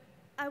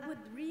I would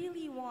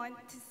really want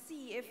to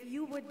see if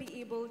you would be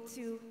able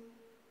to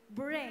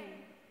bring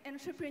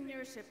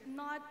entrepreneurship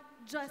not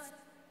just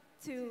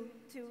to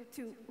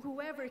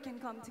whoever can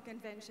come to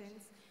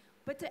conventions,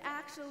 but to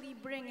actually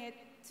bring it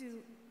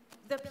to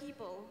the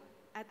people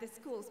at the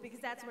schools,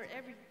 because that's where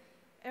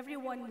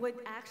everyone would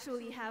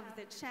actually have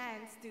the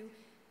chance to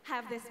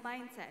have this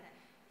mindset.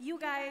 You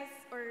guys,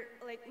 or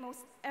like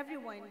most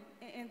everyone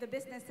in the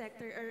business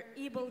sector, are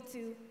able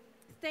to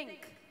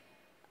think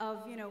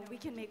of, we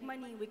can make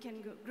money, we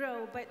can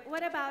grow, but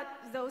what about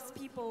those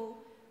people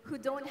who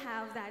don't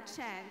have that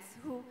chance,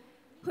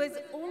 whose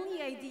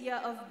only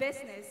idea of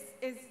business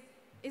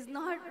is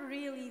not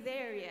really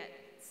there yet?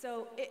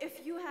 So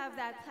if you have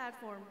that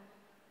platform,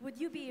 would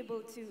you be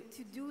able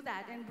to do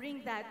that and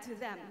bring that to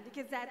them?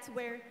 Because that's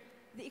where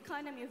the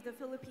economy of the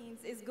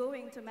Philippines is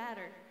going to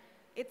matter.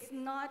 It's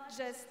not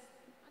just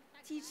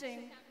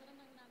teaching.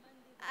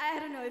 I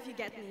don't know if you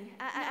get me.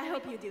 I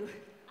hope you do.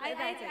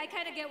 I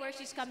kind of get where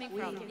she's coming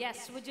from.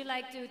 Yes, would you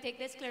like to take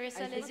this,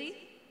 Clarissa,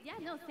 Lizzie? Yeah,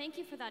 no, thank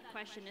you for that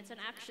question.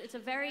 It's a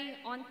very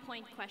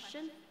on-point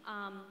question.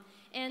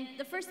 And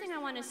the first thing I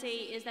want to say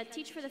is that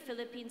Teach for the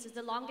Philippines is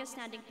the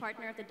longest-standing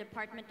partner of the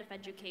Department of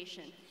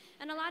Education.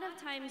 And a lot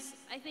of times,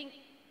 I think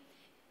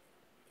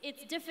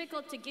it's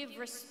difficult to give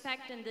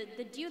respect and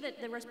the due that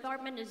the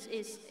department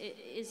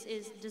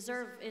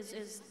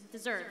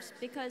deserves,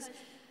 because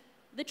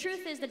the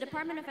truth is the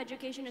Department of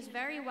Education is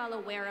very well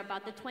aware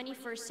about the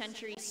 21st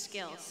century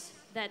skills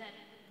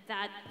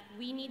that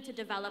we need to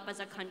develop as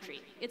a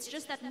country. It's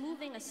just that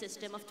moving a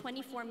system of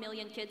 24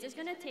 million kids is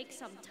going to take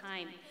some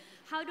time.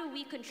 How do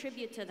we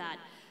contribute to that?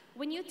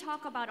 When you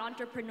talk about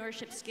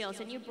entrepreneurship skills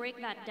and you break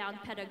that down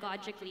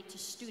pedagogically to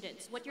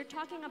students, what you're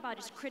talking about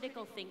is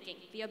critical thinking,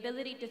 the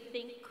ability to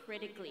think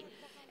critically.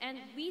 And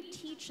we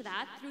teach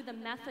that through the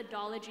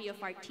methodology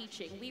of our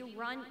teaching. We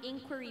run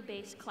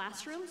inquiry-based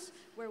classrooms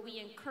where we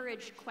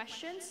encourage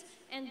questions,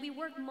 and we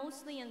work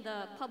mostly in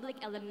the public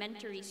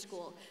elementary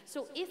school.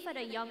 So if at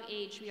a young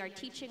age we are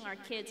teaching our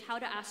kids how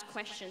to ask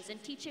questions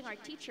and teaching our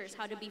teachers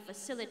how to be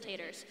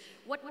facilitators,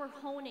 what we're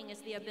honing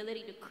is the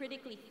ability to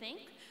critically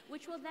think,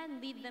 which will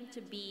then lead them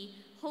to be,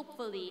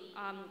 hopefully,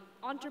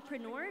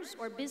 entrepreneurs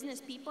or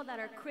business people that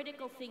are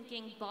critical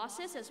thinking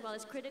bosses as well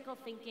as critical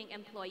thinking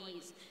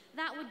employees.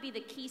 That would be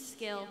the key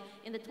skill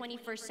in the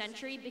 21st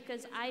century,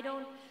 because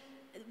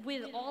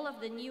with all of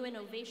the new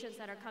innovations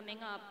that are coming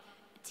up,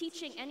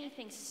 teaching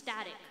anything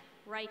static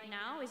right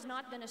now is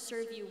not going to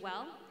serve you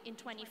well in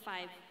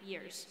 25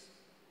 years.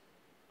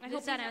 I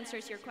hope that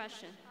answers your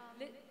question.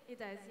 It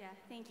does, yeah.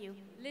 Thank you.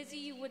 Lizzie,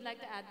 you would like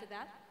to add to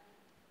that?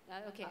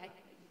 Okay.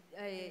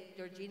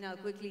 Georgina, I'll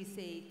quickly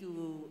say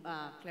to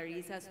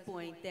Clarissa's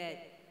point that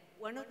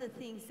one of the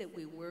things that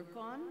we work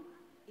on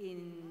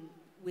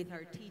with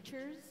our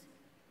teachers,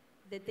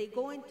 that they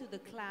go into the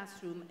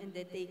classroom and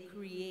that they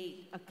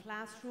create a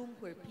classroom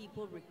where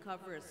people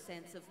recover a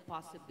sense of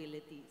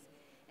possibilities.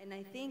 And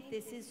I think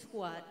this is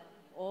what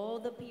all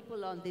the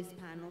people on this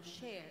panel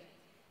share,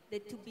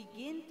 that to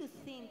begin to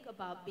think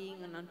about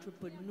being an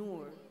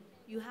entrepreneur,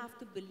 you have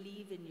to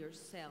believe in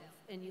yourself,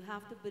 and you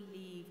have to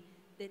believe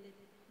that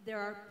there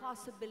are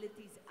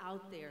possibilities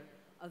out there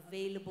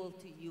available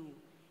to you.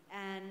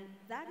 And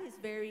that is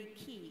very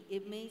key.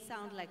 It may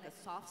sound like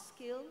a soft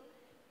skill,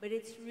 but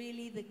it's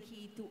really the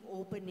key to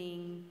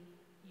opening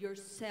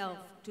yourself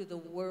to the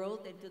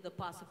world and to the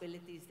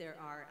possibilities there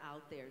are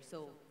out there.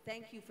 So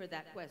thank you for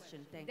that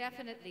question. Thank you.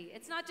 Definitely.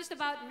 It's not just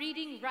about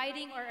reading,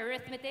 writing, or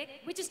arithmetic,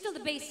 which is still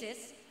the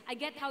basis. I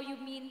get how you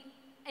mean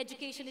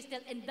education is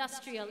still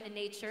industrial in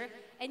nature.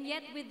 And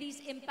yet with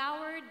these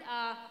empowered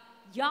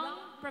young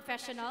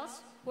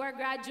professionals who are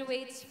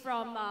graduates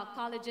from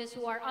colleges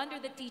who are under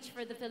the Teach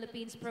for the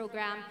Philippines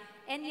program,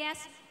 and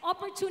yes,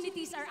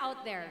 opportunities are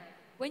out there.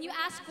 When you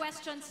ask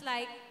questions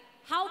like,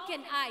 how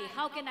can I,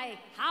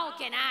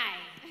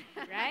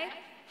 right?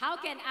 How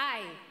can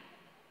I?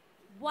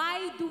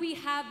 Why do we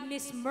have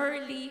Miss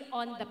Merly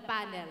on the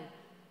panel?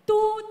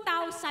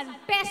 2,000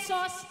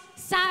 pesos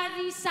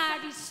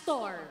sari-sari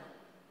store.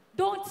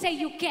 Don't say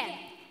you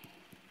can't.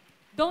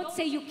 Don't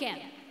say you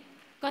can't.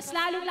 Because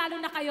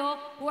lalo-lalo na kayo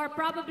who are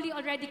probably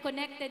already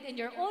connected in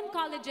your own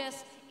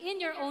colleges, in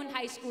your own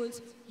high schools,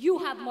 you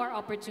have more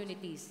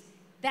opportunities.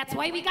 That's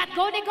why we got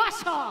Go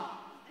Negosyo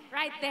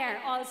right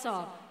there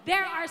also.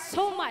 There are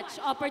so much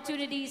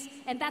opportunities,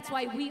 and that's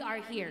why we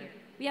are here.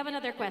 We have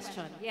another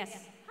question.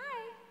 Yes.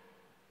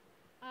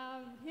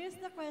 Hi. Here's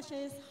the question: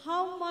 is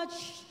how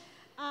much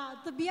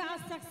to be a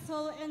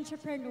successful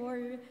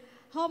entrepreneur?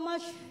 How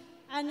much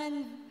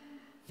an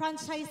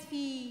franchise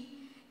fee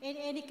in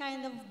any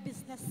kind of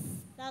business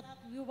that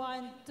we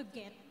want to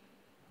get?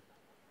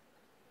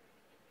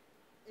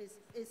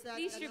 Is that,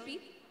 Please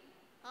repeat.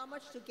 How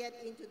much to get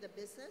into the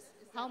business?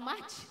 How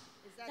much?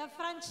 The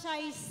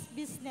franchise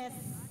business.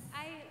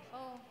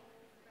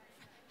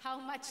 How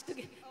much to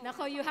get?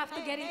 Nako, you have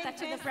to get in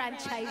touch with the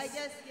franchise. I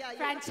guess, yeah.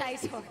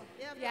 Franchisor.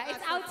 Yeah,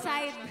 it's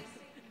outside.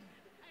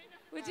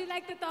 Would you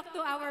like to talk to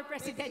our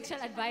presidential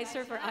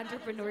advisor for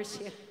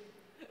entrepreneurship?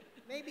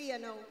 Maybe,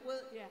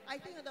 well, yeah. I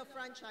think of the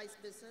franchise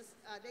business,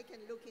 they can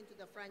look into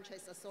the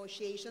franchise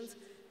associations,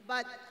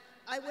 but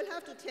I will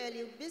have to tell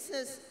you,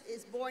 business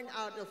is born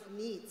out of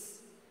needs.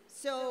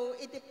 So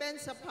it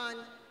depends upon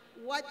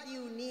what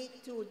you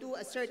need to do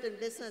a certain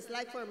business.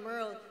 Like for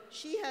Merle,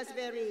 she has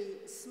very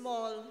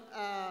small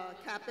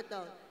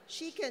capital.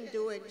 She can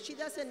do it. She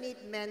doesn't need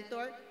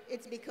mentor.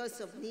 It's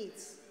because of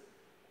needs.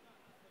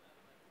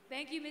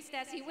 Thank you, Ms.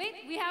 Tessie.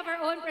 Wait, we have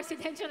our own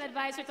presidential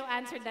advisor to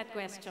answer that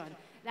question.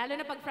 Lalo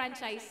na pag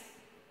franchise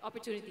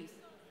opportunities.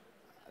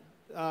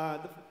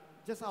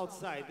 Just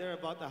outside, there are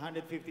about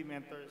 150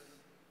 mentors.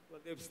 Well,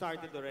 they've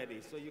started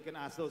already, so you can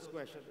ask those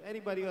questions.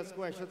 Anybody who has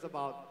questions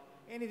about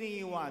anything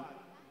you want,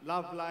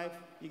 love life,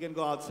 you can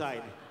go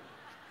outside.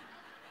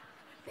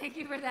 Thank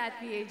you for that,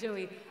 PA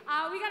Joey.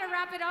 We got to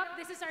wrap it up.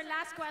 This is our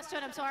last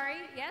question. I'm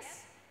sorry.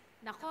 Yes?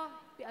 Nako,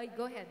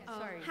 go ahead.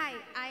 Sorry. Hi,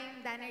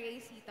 I'm Dana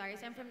Ray Citars.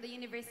 I'm from the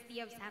University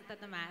of Santo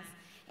Tomas.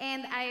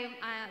 And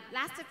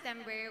last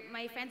September,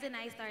 my friends and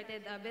I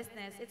started a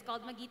business. It's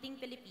called Magiting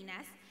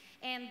Filipinas.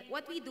 And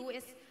what we do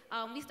is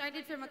we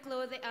started from a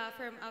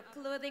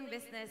clothing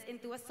business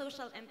into a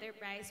social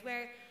enterprise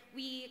where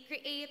we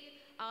create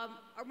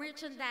our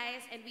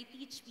merchandise and we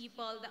teach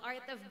people the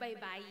art of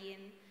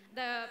baybayin,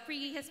 the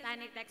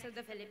pre-Hispanic text of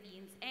the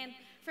Philippines. And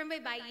from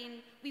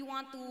baybayin, we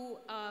want to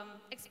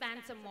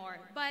expand some more.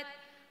 But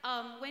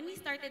when we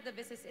started the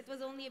business, it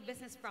was only a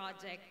business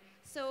project.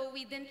 So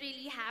we didn't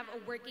really have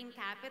a working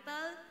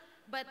capital,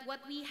 but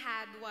what we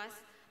had was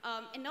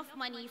enough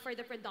money for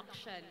the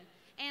production.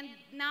 And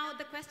now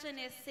the question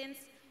is, since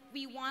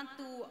we want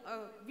to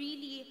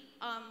really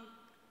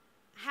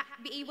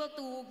be able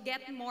to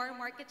get more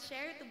market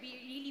share, to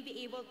really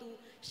be able to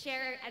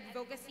share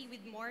advocacy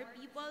with more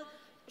people,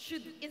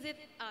 is it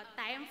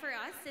time for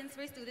us, since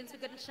we're students, we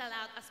couldn't shell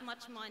out as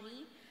much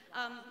money?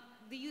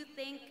 Do you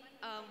think,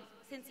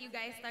 since you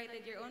guys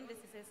started your own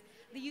businesses,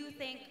 do you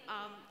think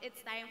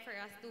it's time for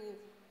us to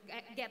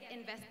get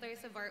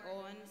investors of our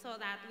own so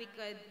that we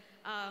could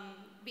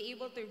be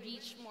able to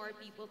reach more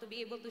people, to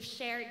be able to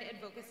share the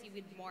advocacy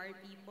with more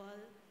people?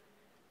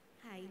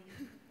 Hi.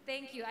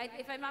 Thank you.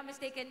 If I'm not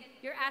mistaken,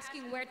 you're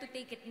asking where to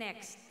take it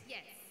next.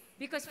 Yes.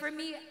 Because for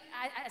me,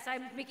 as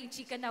I'm making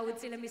chika now with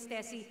sila Miss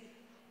Tessie,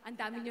 ang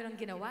dami nyo nang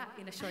ginawa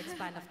in a short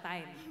span of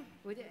time.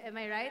 Am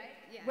I right?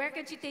 Yeah. Where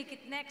can you take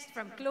it next?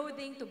 From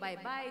clothing to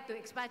bye-bye to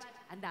expansion?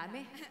 Ang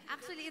dami.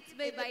 Actually, it's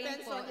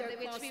bye-bye po,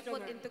 which we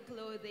put into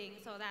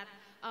clothing so that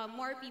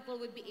more people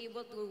would be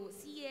able to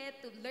see it,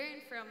 to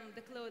learn from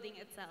the clothing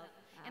itself.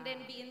 And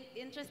then be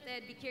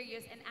interested, be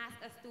curious, and ask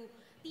us to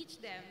teach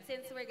them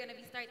since we're going to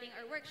be starting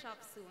our workshop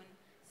soon.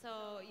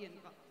 So, yun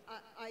po.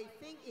 I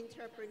think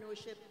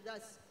entrepreneurship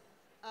does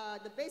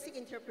the basic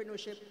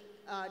entrepreneurship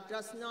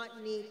does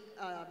not need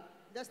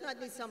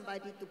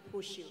somebody to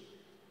push you.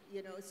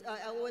 You know,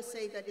 I always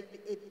say that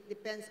it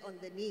depends on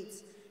the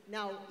needs.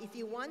 Now, if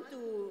you want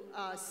to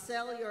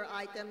sell your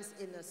items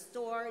in a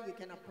store, you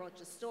can approach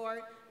a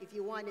store. If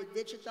you want it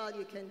digital,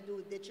 you can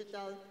do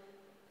digital.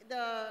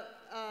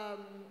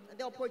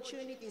 The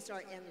opportunities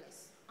are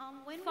endless.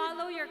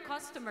 Follow your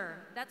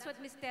customer. That's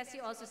what Ms. Tessie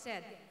also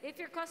said. If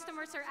your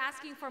customers are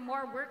asking for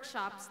more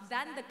workshops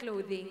than the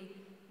clothing,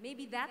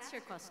 maybe that's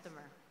your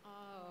customer.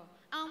 Oh.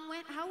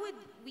 How would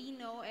we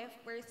know if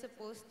we're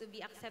supposed to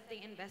be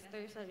accepting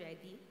investors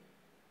already?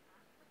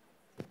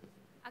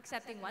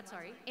 Accepting what,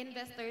 sorry?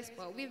 Investors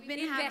po. We've been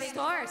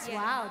Investors, having...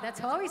 wow,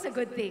 that's always a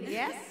good thing,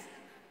 yes?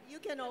 You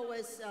can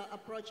always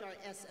approach our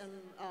SM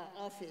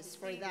office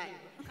for that.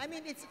 I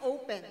mean, it's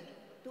open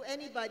to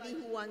anybody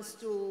who wants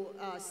to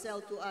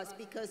sell to us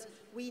because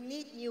we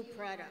need new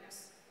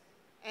products.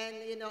 And,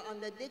 you know, on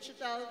the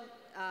digital,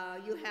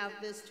 you have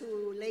these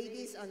two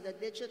ladies on the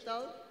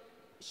digital.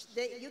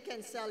 You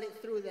can sell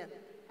it through them.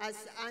 As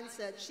Anne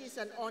said, she's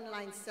an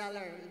online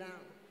seller now.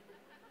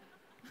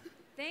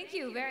 Thank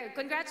you.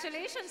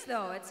 Congratulations,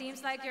 though. It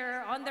seems like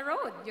you're on the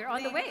road. You're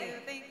on the way.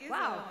 Thank you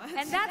wow. so much.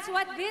 And that's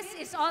what this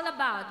is all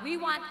about. We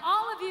want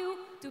all of you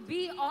to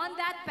be on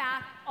that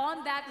path,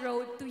 on that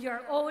road to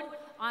your own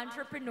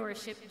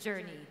entrepreneurship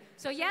journey.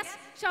 So yes,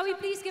 shall we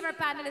please give our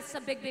panelists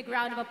a big, big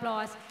round of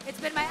applause.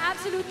 It's been my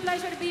absolute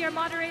pleasure to be your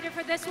moderator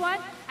for this one.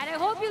 And I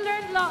hope you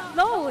learned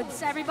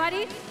loads,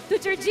 everybody. To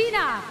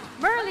Georgina,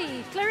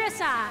 Merly,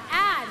 Clarissa,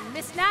 Anne,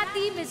 Miss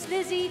Natty, Miss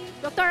Lizzie,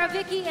 Dr.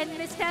 Vicky, and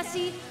Miss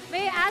Tessie,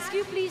 may I ask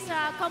you please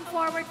come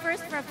forward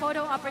first for a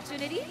photo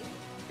opportunity?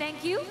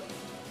 Thank you.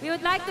 We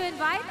would like to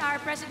invite our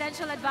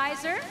presidential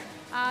advisor,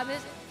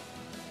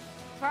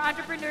 for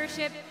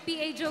entrepreneurship,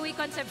 PA Joey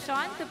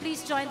Concepcion, to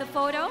please join the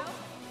photo.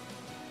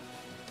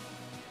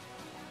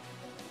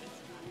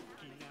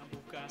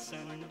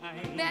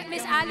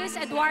 Miss Alice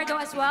Eduardo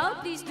as well,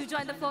 please do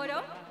join the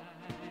photo.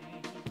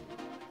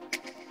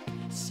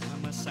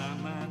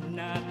 Sama-sama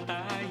na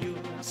tayo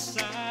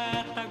sa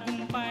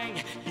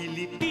tagumpay.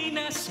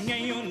 Pilipinas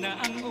ngayon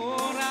na ang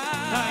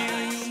oras.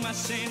 Tayo'y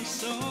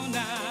masenso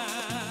na.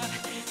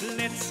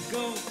 Let's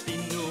go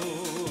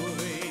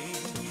Pinoy.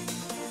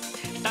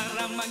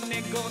 Tara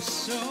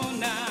magnegosyo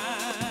na.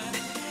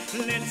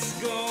 Let's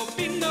go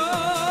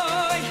Pinoy.